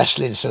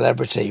wrestling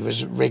celebrity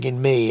was ringing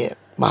me at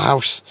my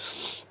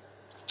house.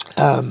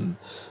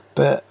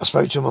 But I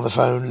spoke to him on the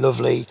phone,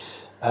 lovely.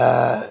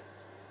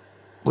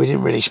 We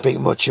didn't really speak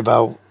much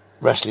about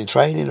wrestling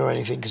training or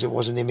anything because it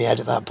wasn't in my head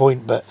at that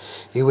point, but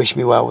he wished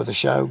me well with the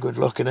show, good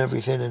luck and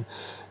everything, and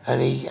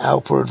any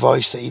help or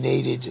advice that I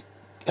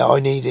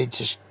needed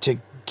just to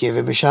give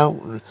him a shout.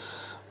 And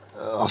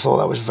I thought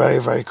that was very,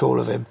 very cool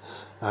of him.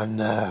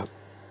 And I've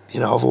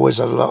always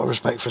had a lot of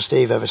respect for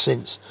Steve ever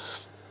since.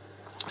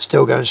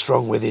 Still going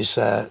strong with his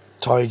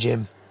Thai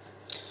gym.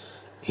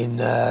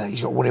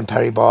 He's got one in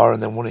Perry Bar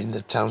and then one in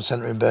the town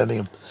centre in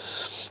Birmingham.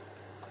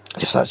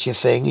 If that's your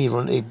thing,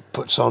 he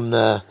puts on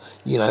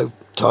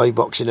Thai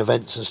boxing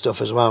events and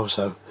stuff as well.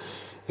 So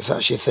if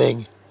that's your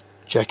thing,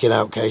 check it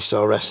out.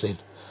 K-Star Wrestling,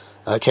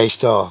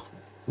 K-Star,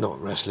 not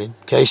wrestling,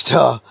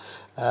 K-Star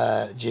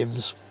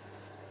gyms.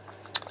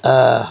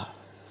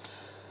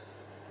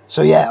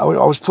 So yeah, I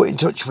was put in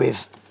touch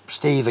with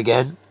Steve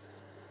again,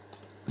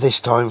 this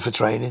time for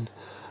training,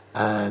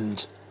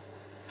 and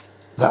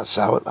that's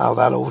how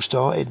that all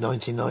started.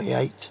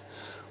 1998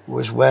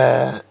 was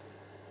where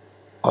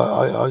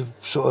I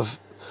sort of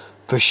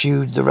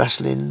pursued the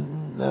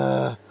wrestling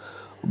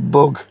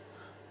bug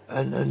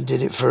and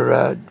did it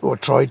for, or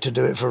tried to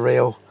do it for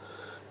real.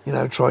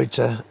 Tried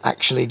to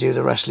actually do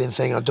the wrestling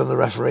thing. I'd done the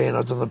refereeing,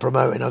 I'd done the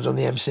promoting, I'd done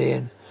the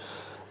MCing.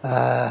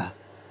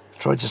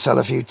 Tried to sell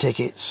a few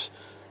tickets,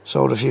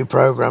 sold a few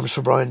programs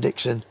for Brian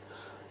Dixon,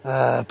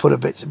 put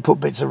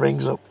bits of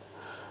rings up.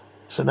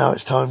 So now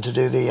it's time to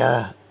do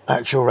the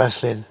actual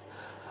wrestling,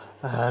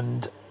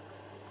 and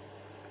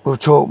we'll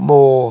talk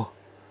more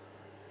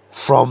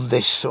from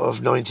this sort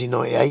of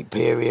 1998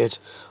 period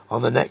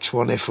on the next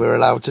one if we're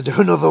allowed to do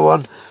another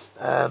one,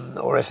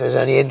 or if there's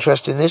any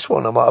interest in this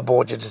one. I might have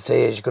bored you to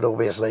tears. You could all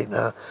be asleep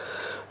now.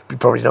 You're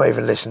probably not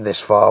even listened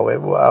this far.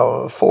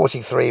 We're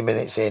 43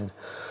 minutes in.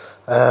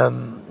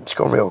 It's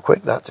gone real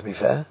quick, that, to be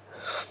fair.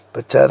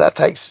 But that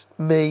takes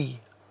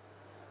me,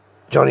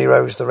 Jonny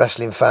Rose, the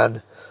wrestling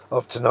fan,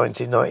 up to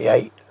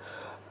 1998,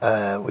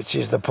 which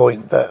is the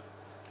point that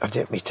I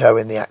dipped my toe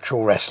in the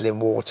actual wrestling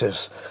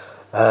waters.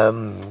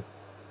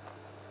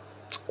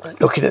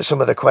 Looking at some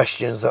of the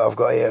questions that I've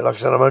got here, like I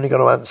said, I'm only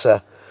going to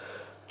answer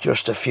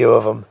just a few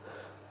of them.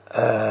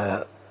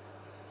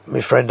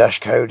 My friend Ash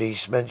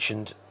Cody's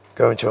mentioned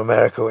going to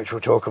America, which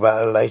we'll talk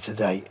about at a later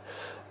date.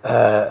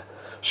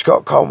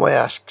 Scott Conway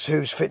asks,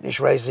 whose fitness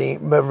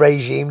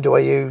regime do I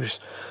use?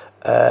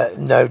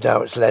 No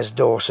doubt it's Les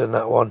Dawson,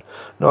 that one.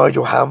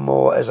 Nigel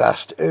Hammore has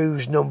asked,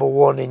 who's number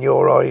one in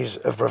your eyes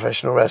of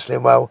professional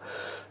wrestling? Well,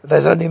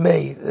 there's only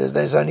me.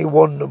 There's only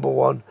one number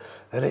one,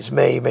 and it's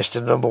me,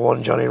 Mr. Number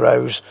One, Jonny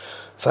Rose.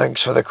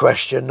 Thanks for the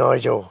question,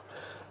 Nigel.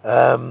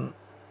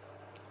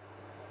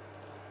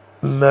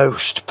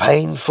 Most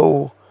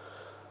painful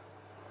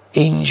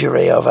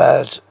injury I've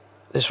had.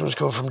 This one's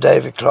come from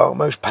David Clark.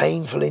 Most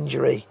painful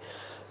injury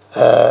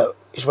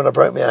is when I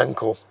broke my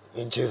ankle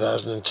in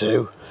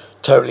 2002.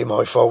 Totally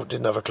my fault.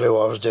 Didn't have a clue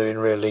what I was doing,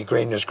 really.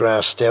 Green as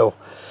grass still.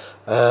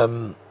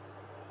 I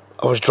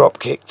was drop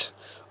kicked.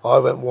 I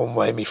went one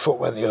way, my foot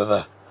went the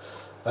other.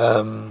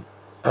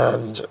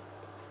 And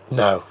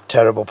no,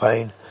 terrible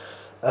pain.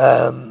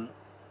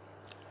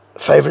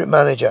 Favourite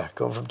manager,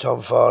 come from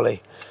Tom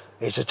Farley.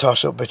 It's a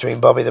toss-up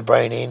between Bobby the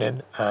Brain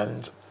Heenan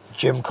and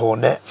Jim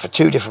Cornette for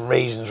two different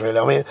reasons, really.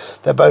 I mean,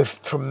 they're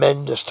both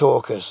tremendous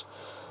talkers,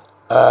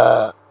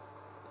 but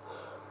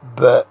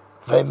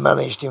they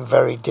managed in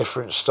very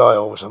different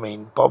styles. I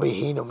mean, Bobby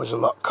Heenan was a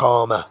lot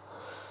calmer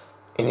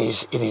in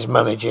his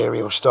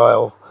managerial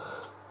style.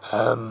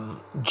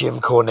 Jim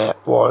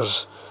Cornette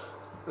was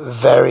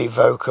very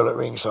vocal at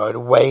ringside,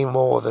 way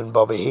more than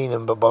Bobby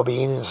Heenan, but Bobby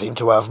Heenan seemed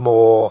to have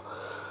more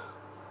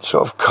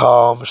sort of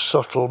calm,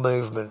 subtle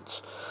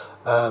movements.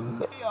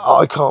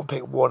 I can't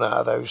pick one out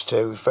of those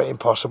two. It's very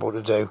impossible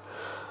to do.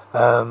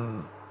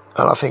 And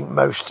I think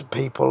most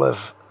people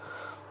of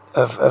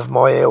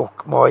my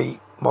ilk, my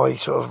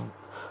sort of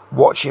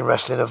watching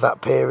wrestling of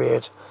that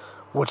period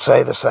would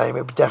say the same.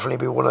 It would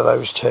definitely be one of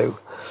those two.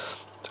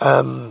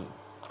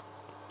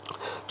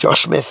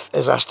 Josh Smith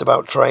has asked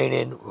about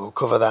training. We'll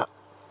cover that,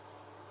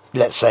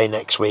 let's say,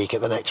 next week at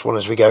the next one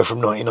as we go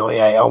from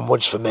 1998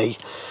 onwards for me.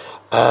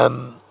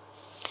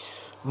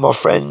 My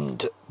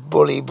friend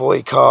Bully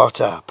Boy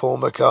Carter, Paul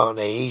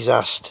McCartney, he's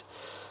asked,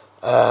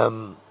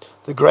 the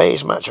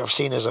greatest match I've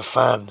seen as a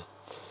fan.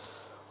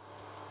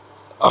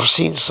 I've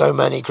seen so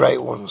many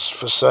great ones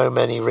for so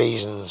many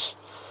reasons.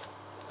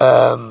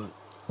 One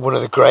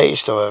of the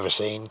greatest I've ever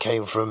seen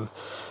came from,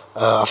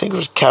 I think it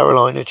was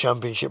Carolina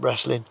Championship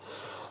Wrestling.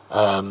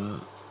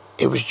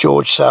 It was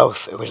George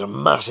South. It was a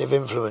massive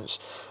influence.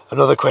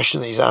 Another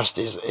question that he's asked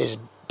is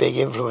big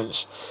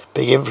influences.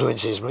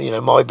 You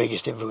know, my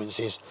biggest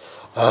influences.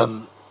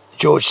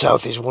 George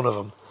South is one of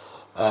them.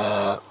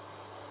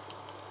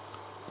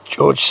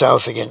 George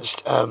South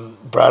against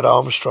Brad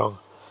Armstrong.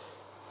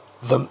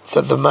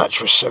 The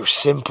match was so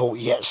simple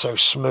yet so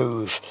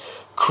smooth,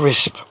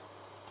 crisp,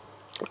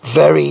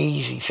 very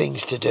easy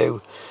things to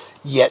do,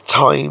 yet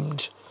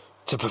timed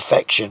to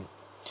perfection.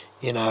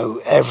 You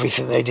know,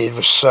 everything they did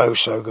was so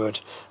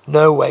good.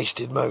 No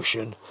wasted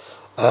motion.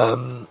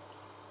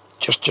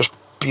 Just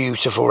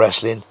beautiful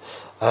wrestling.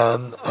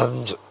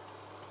 And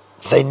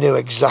they knew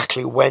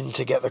exactly when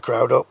to get the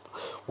crowd up,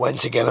 when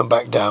to get them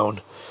back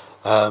down.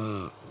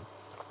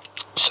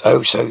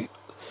 So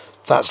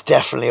that's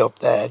definitely up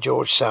there.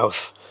 George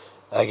South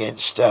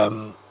against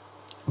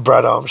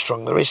Brad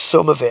Armstrong. There is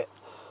some of it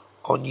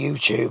on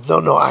YouTube, though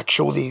not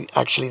actually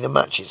the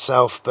match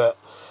itself, but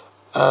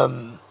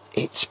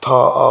it's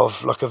part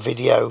of like a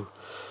video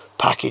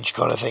package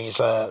kind of thing. It's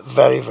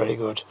very, very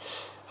good.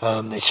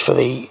 It's for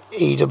the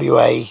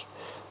EWA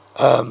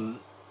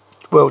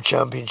World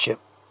Championship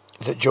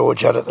that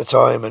George had at the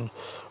time, and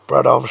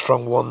Brad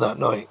Armstrong won that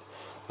night.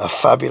 A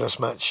fabulous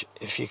match.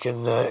 If you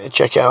can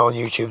check it out on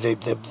YouTube,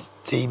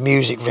 the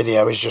music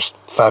video is just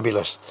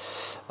fabulous.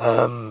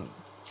 One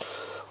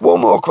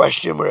more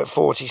question. We're at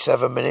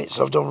 47 minutes.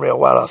 I've done real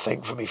well, I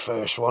think, for my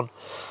first one.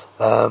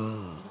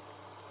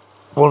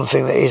 One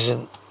thing that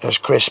isn't as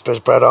crisp as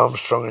Brad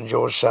Armstrong and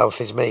George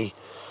South is me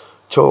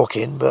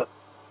talking, but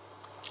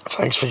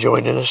thanks for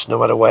joining us, no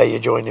matter where you're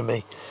joining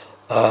me.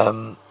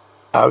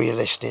 How you're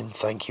listening,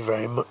 thank you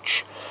very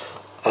much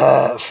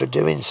for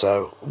doing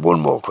so. One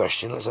more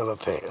question. Let's have a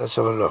pick. Let's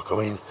have a look. I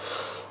mean,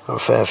 got a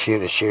fair few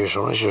to choose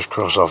from. Let's just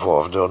cross off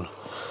what I've done.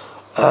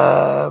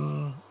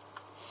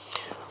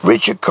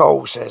 Richard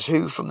Cole says,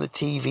 who from the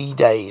TV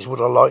days would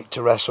I like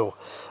to wrestle?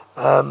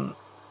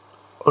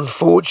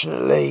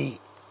 Unfortunately,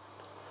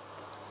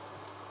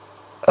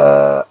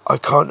 I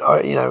can't.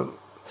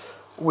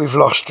 We've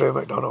lost Drew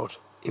McDonald.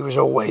 He was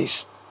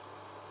always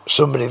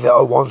somebody that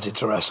I wanted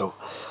to wrestle.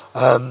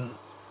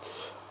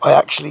 I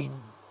actually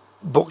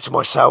booked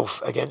myself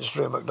against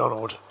Drew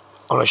McDonald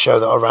on a show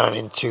that I ran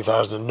in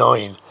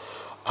 2009,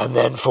 and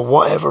then for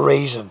whatever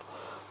reason,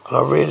 and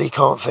I really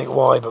can't think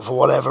why, but for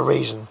whatever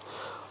reason,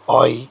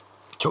 I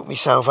took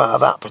myself out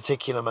of that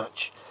particular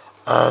match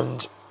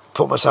and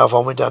put myself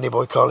on with Danny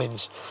Boy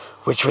Collins,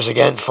 which was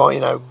again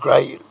fine,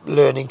 great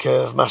learning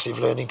curve, massive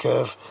learning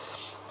curve.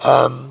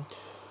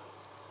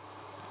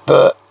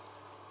 But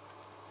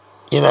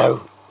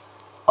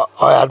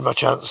I had my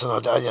chance and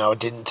I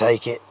didn't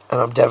take it, and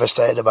I'm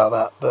devastated about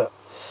that. But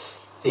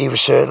he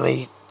was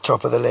certainly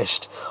top of the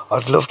list.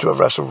 I'd love to have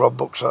wrestled Rob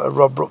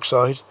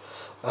Brookside,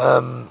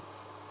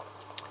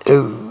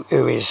 who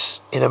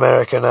is in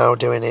America now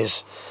doing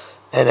his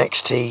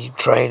NXT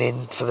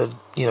training for the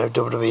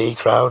WWE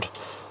crowd.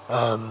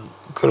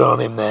 Good on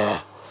him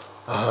there.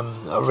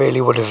 I really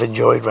would have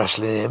enjoyed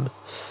wrestling him.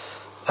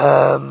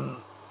 To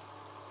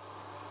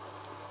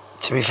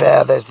be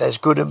fair, there's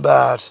good and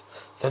bad.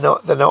 They're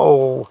not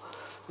all.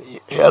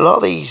 A lot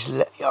of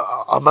these,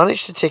 I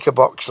managed to tick a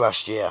box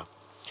last year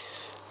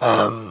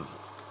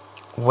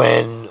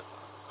when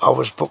I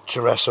was booked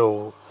to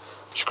wrestle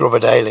Scrubber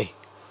Daly,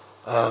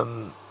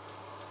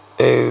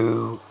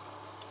 who,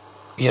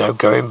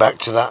 going back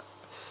to that,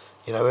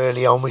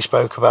 early on we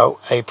spoke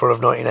about April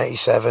of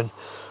 1987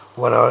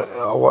 when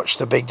I watched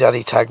the Big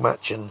Daddy tag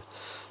match and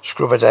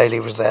Scrubber Daly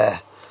was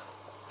there.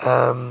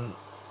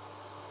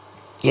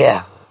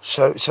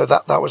 So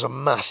that was a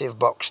massive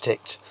box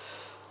ticked.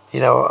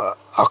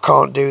 I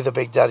can't do the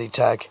Big Daddy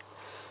tag,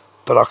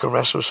 but I can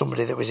wrestle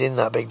somebody that was in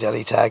that Big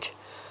Daddy tag.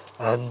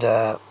 and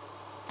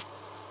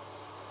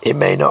it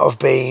may not have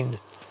been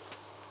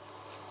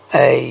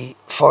a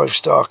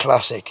 5-star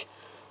classic,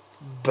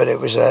 but it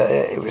was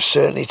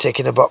certainly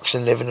ticking a box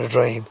and living a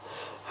dream,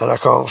 and I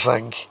can't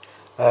thank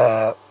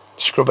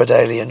Scrubber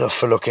Daly enough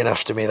for looking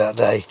after me that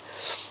day.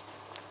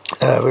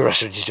 We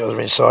wrestled each other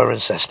in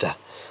Cirencester,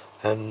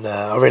 and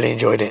I really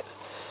enjoyed it.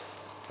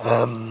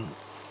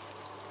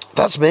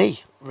 That's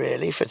me,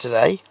 really, for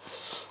today.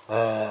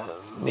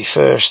 Me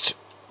first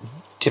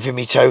dipping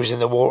my toes in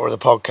the water of the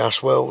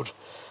podcast world.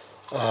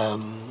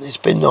 It's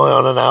been nigh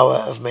on an hour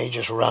of me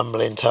just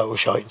rambling total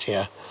shite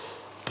here,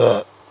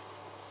 but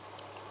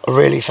I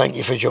really thank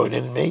you for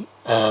joining me,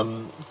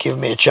 giving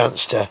me a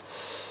chance to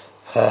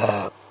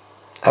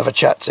have a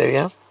chat to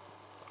you.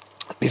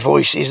 My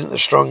voice isn't the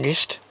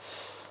strongest,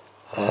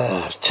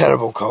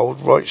 terrible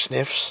cold, right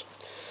sniffs.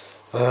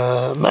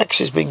 Max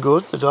has been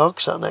good, the dog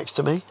sat next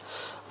to me.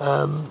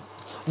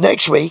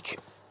 Next week,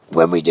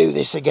 when we do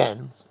this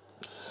again,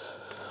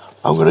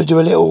 I'm going to do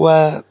a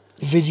little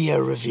video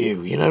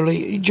review. You know, do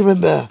you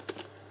remember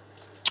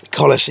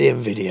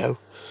Coliseum video?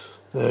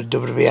 The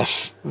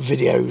WWF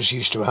videos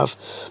used to have,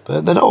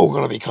 but they're not all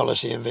going to be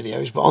Coliseum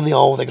videos, but on the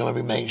whole they're going to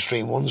be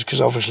mainstream ones,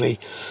 because obviously,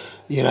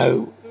 you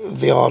know,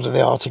 the harder they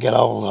are to get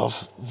hold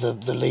of,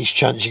 the least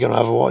chance you're going to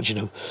have of watching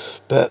them.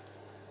 But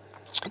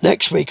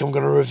next week I'm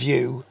going to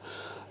review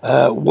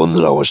one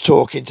that I was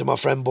talking to my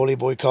friend Bully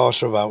Boy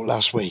Carter about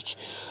last week.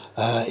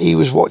 He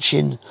was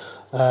watching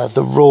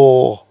the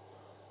Raw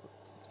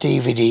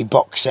DVD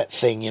box set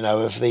thing, you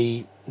know, of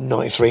the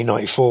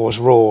 93-94's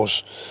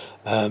Raws.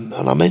 And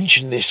I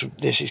mentioned this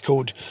is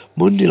called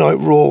Monday Night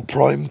Raw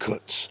Prime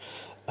Cuts,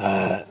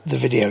 the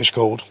video's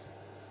called,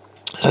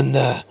 and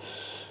I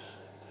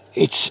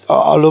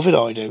love it,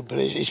 I do, but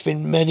it's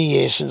been many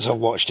years since I've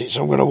watched it,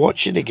 so I'm going to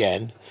watch it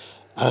again,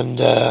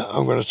 and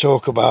I'm going to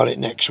talk about it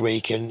next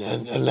week, and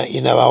let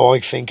you know how I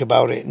think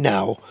about it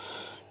now,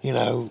 you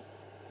know,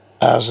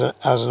 as an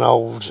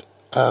old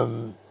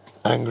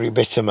angry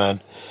bitter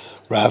man,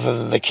 rather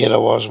than the kid I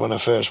was when I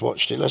first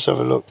watched it. Let's have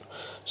a look.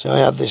 So I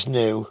had this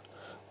new,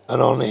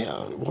 and on it,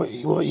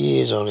 what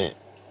year's on it?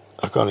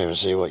 I can't even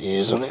see what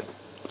year's on it.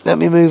 Let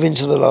me move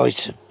into the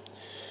light.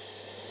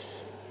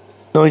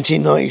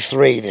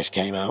 1993 this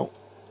came out.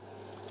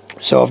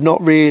 So I've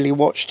not really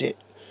watched it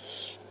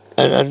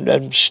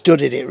and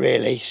studied it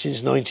really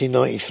since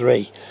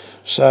 1993.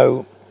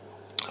 So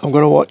I'm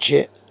going to watch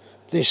it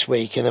this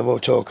week, and then we'll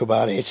talk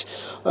about it. It's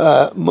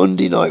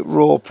Monday Night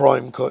Raw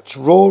Prime Cuts,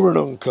 raw and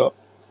uncut.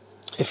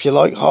 If you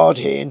like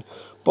hard-hitting,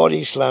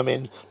 body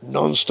slamming,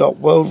 non-stop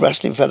World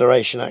Wrestling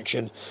Federation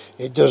action,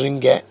 it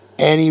doesn't get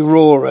any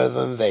rawer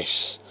than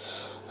this.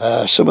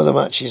 Some of the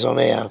matches on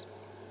here: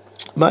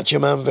 Macho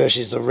Man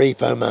versus the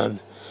Repo Man,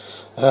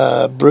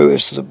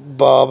 Brutus the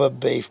Barber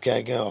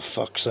Beefcake. Oh,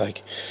 fuck's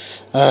sake.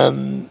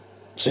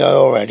 See, I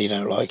already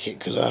don't like it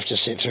because I have to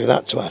sit through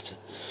that twat.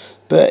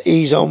 But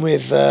he's on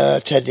with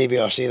Ted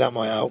DiBiase, that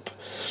might help.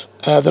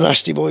 The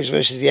Nasty Boys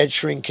versus the Edge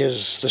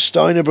Shrinkers, the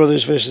Steiner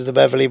Brothers versus the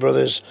Beverly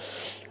Brothers,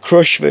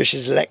 Crush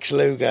versus Lex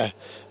Luger,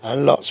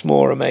 and lots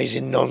more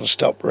amazing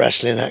non-stop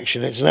wrestling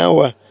action. It's an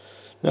hour.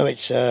 No,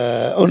 it's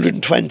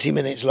 120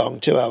 minutes long,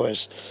 2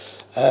 hours.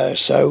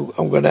 So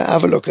I'm going to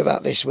have a look at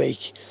that this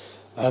week,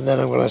 and then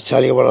I'm going to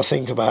tell you what I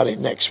think about it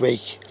next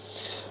week.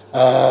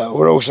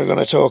 We're also going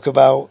to talk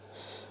about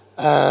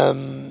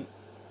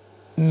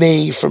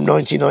me from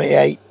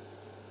 1998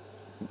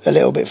 a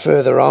little bit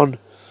further on.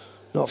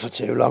 Not for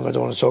too long, I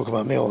don't want to talk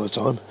about me all the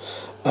time.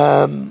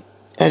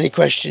 Any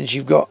questions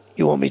you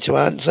want me to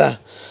answer,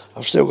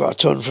 I've still got a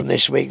ton from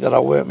this week that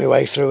I'll work my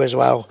way through as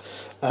well.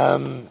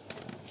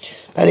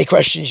 Any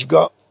questions you've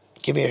got,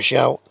 give me a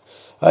shout.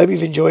 I hope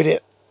you've enjoyed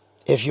it.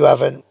 If you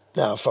haven't,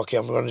 no, fuck it,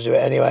 I'm going to do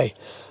it anyway.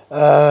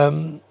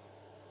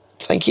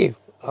 Thank you.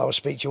 I'll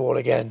speak to you all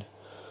again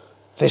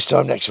this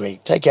time next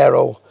week. Take care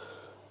all.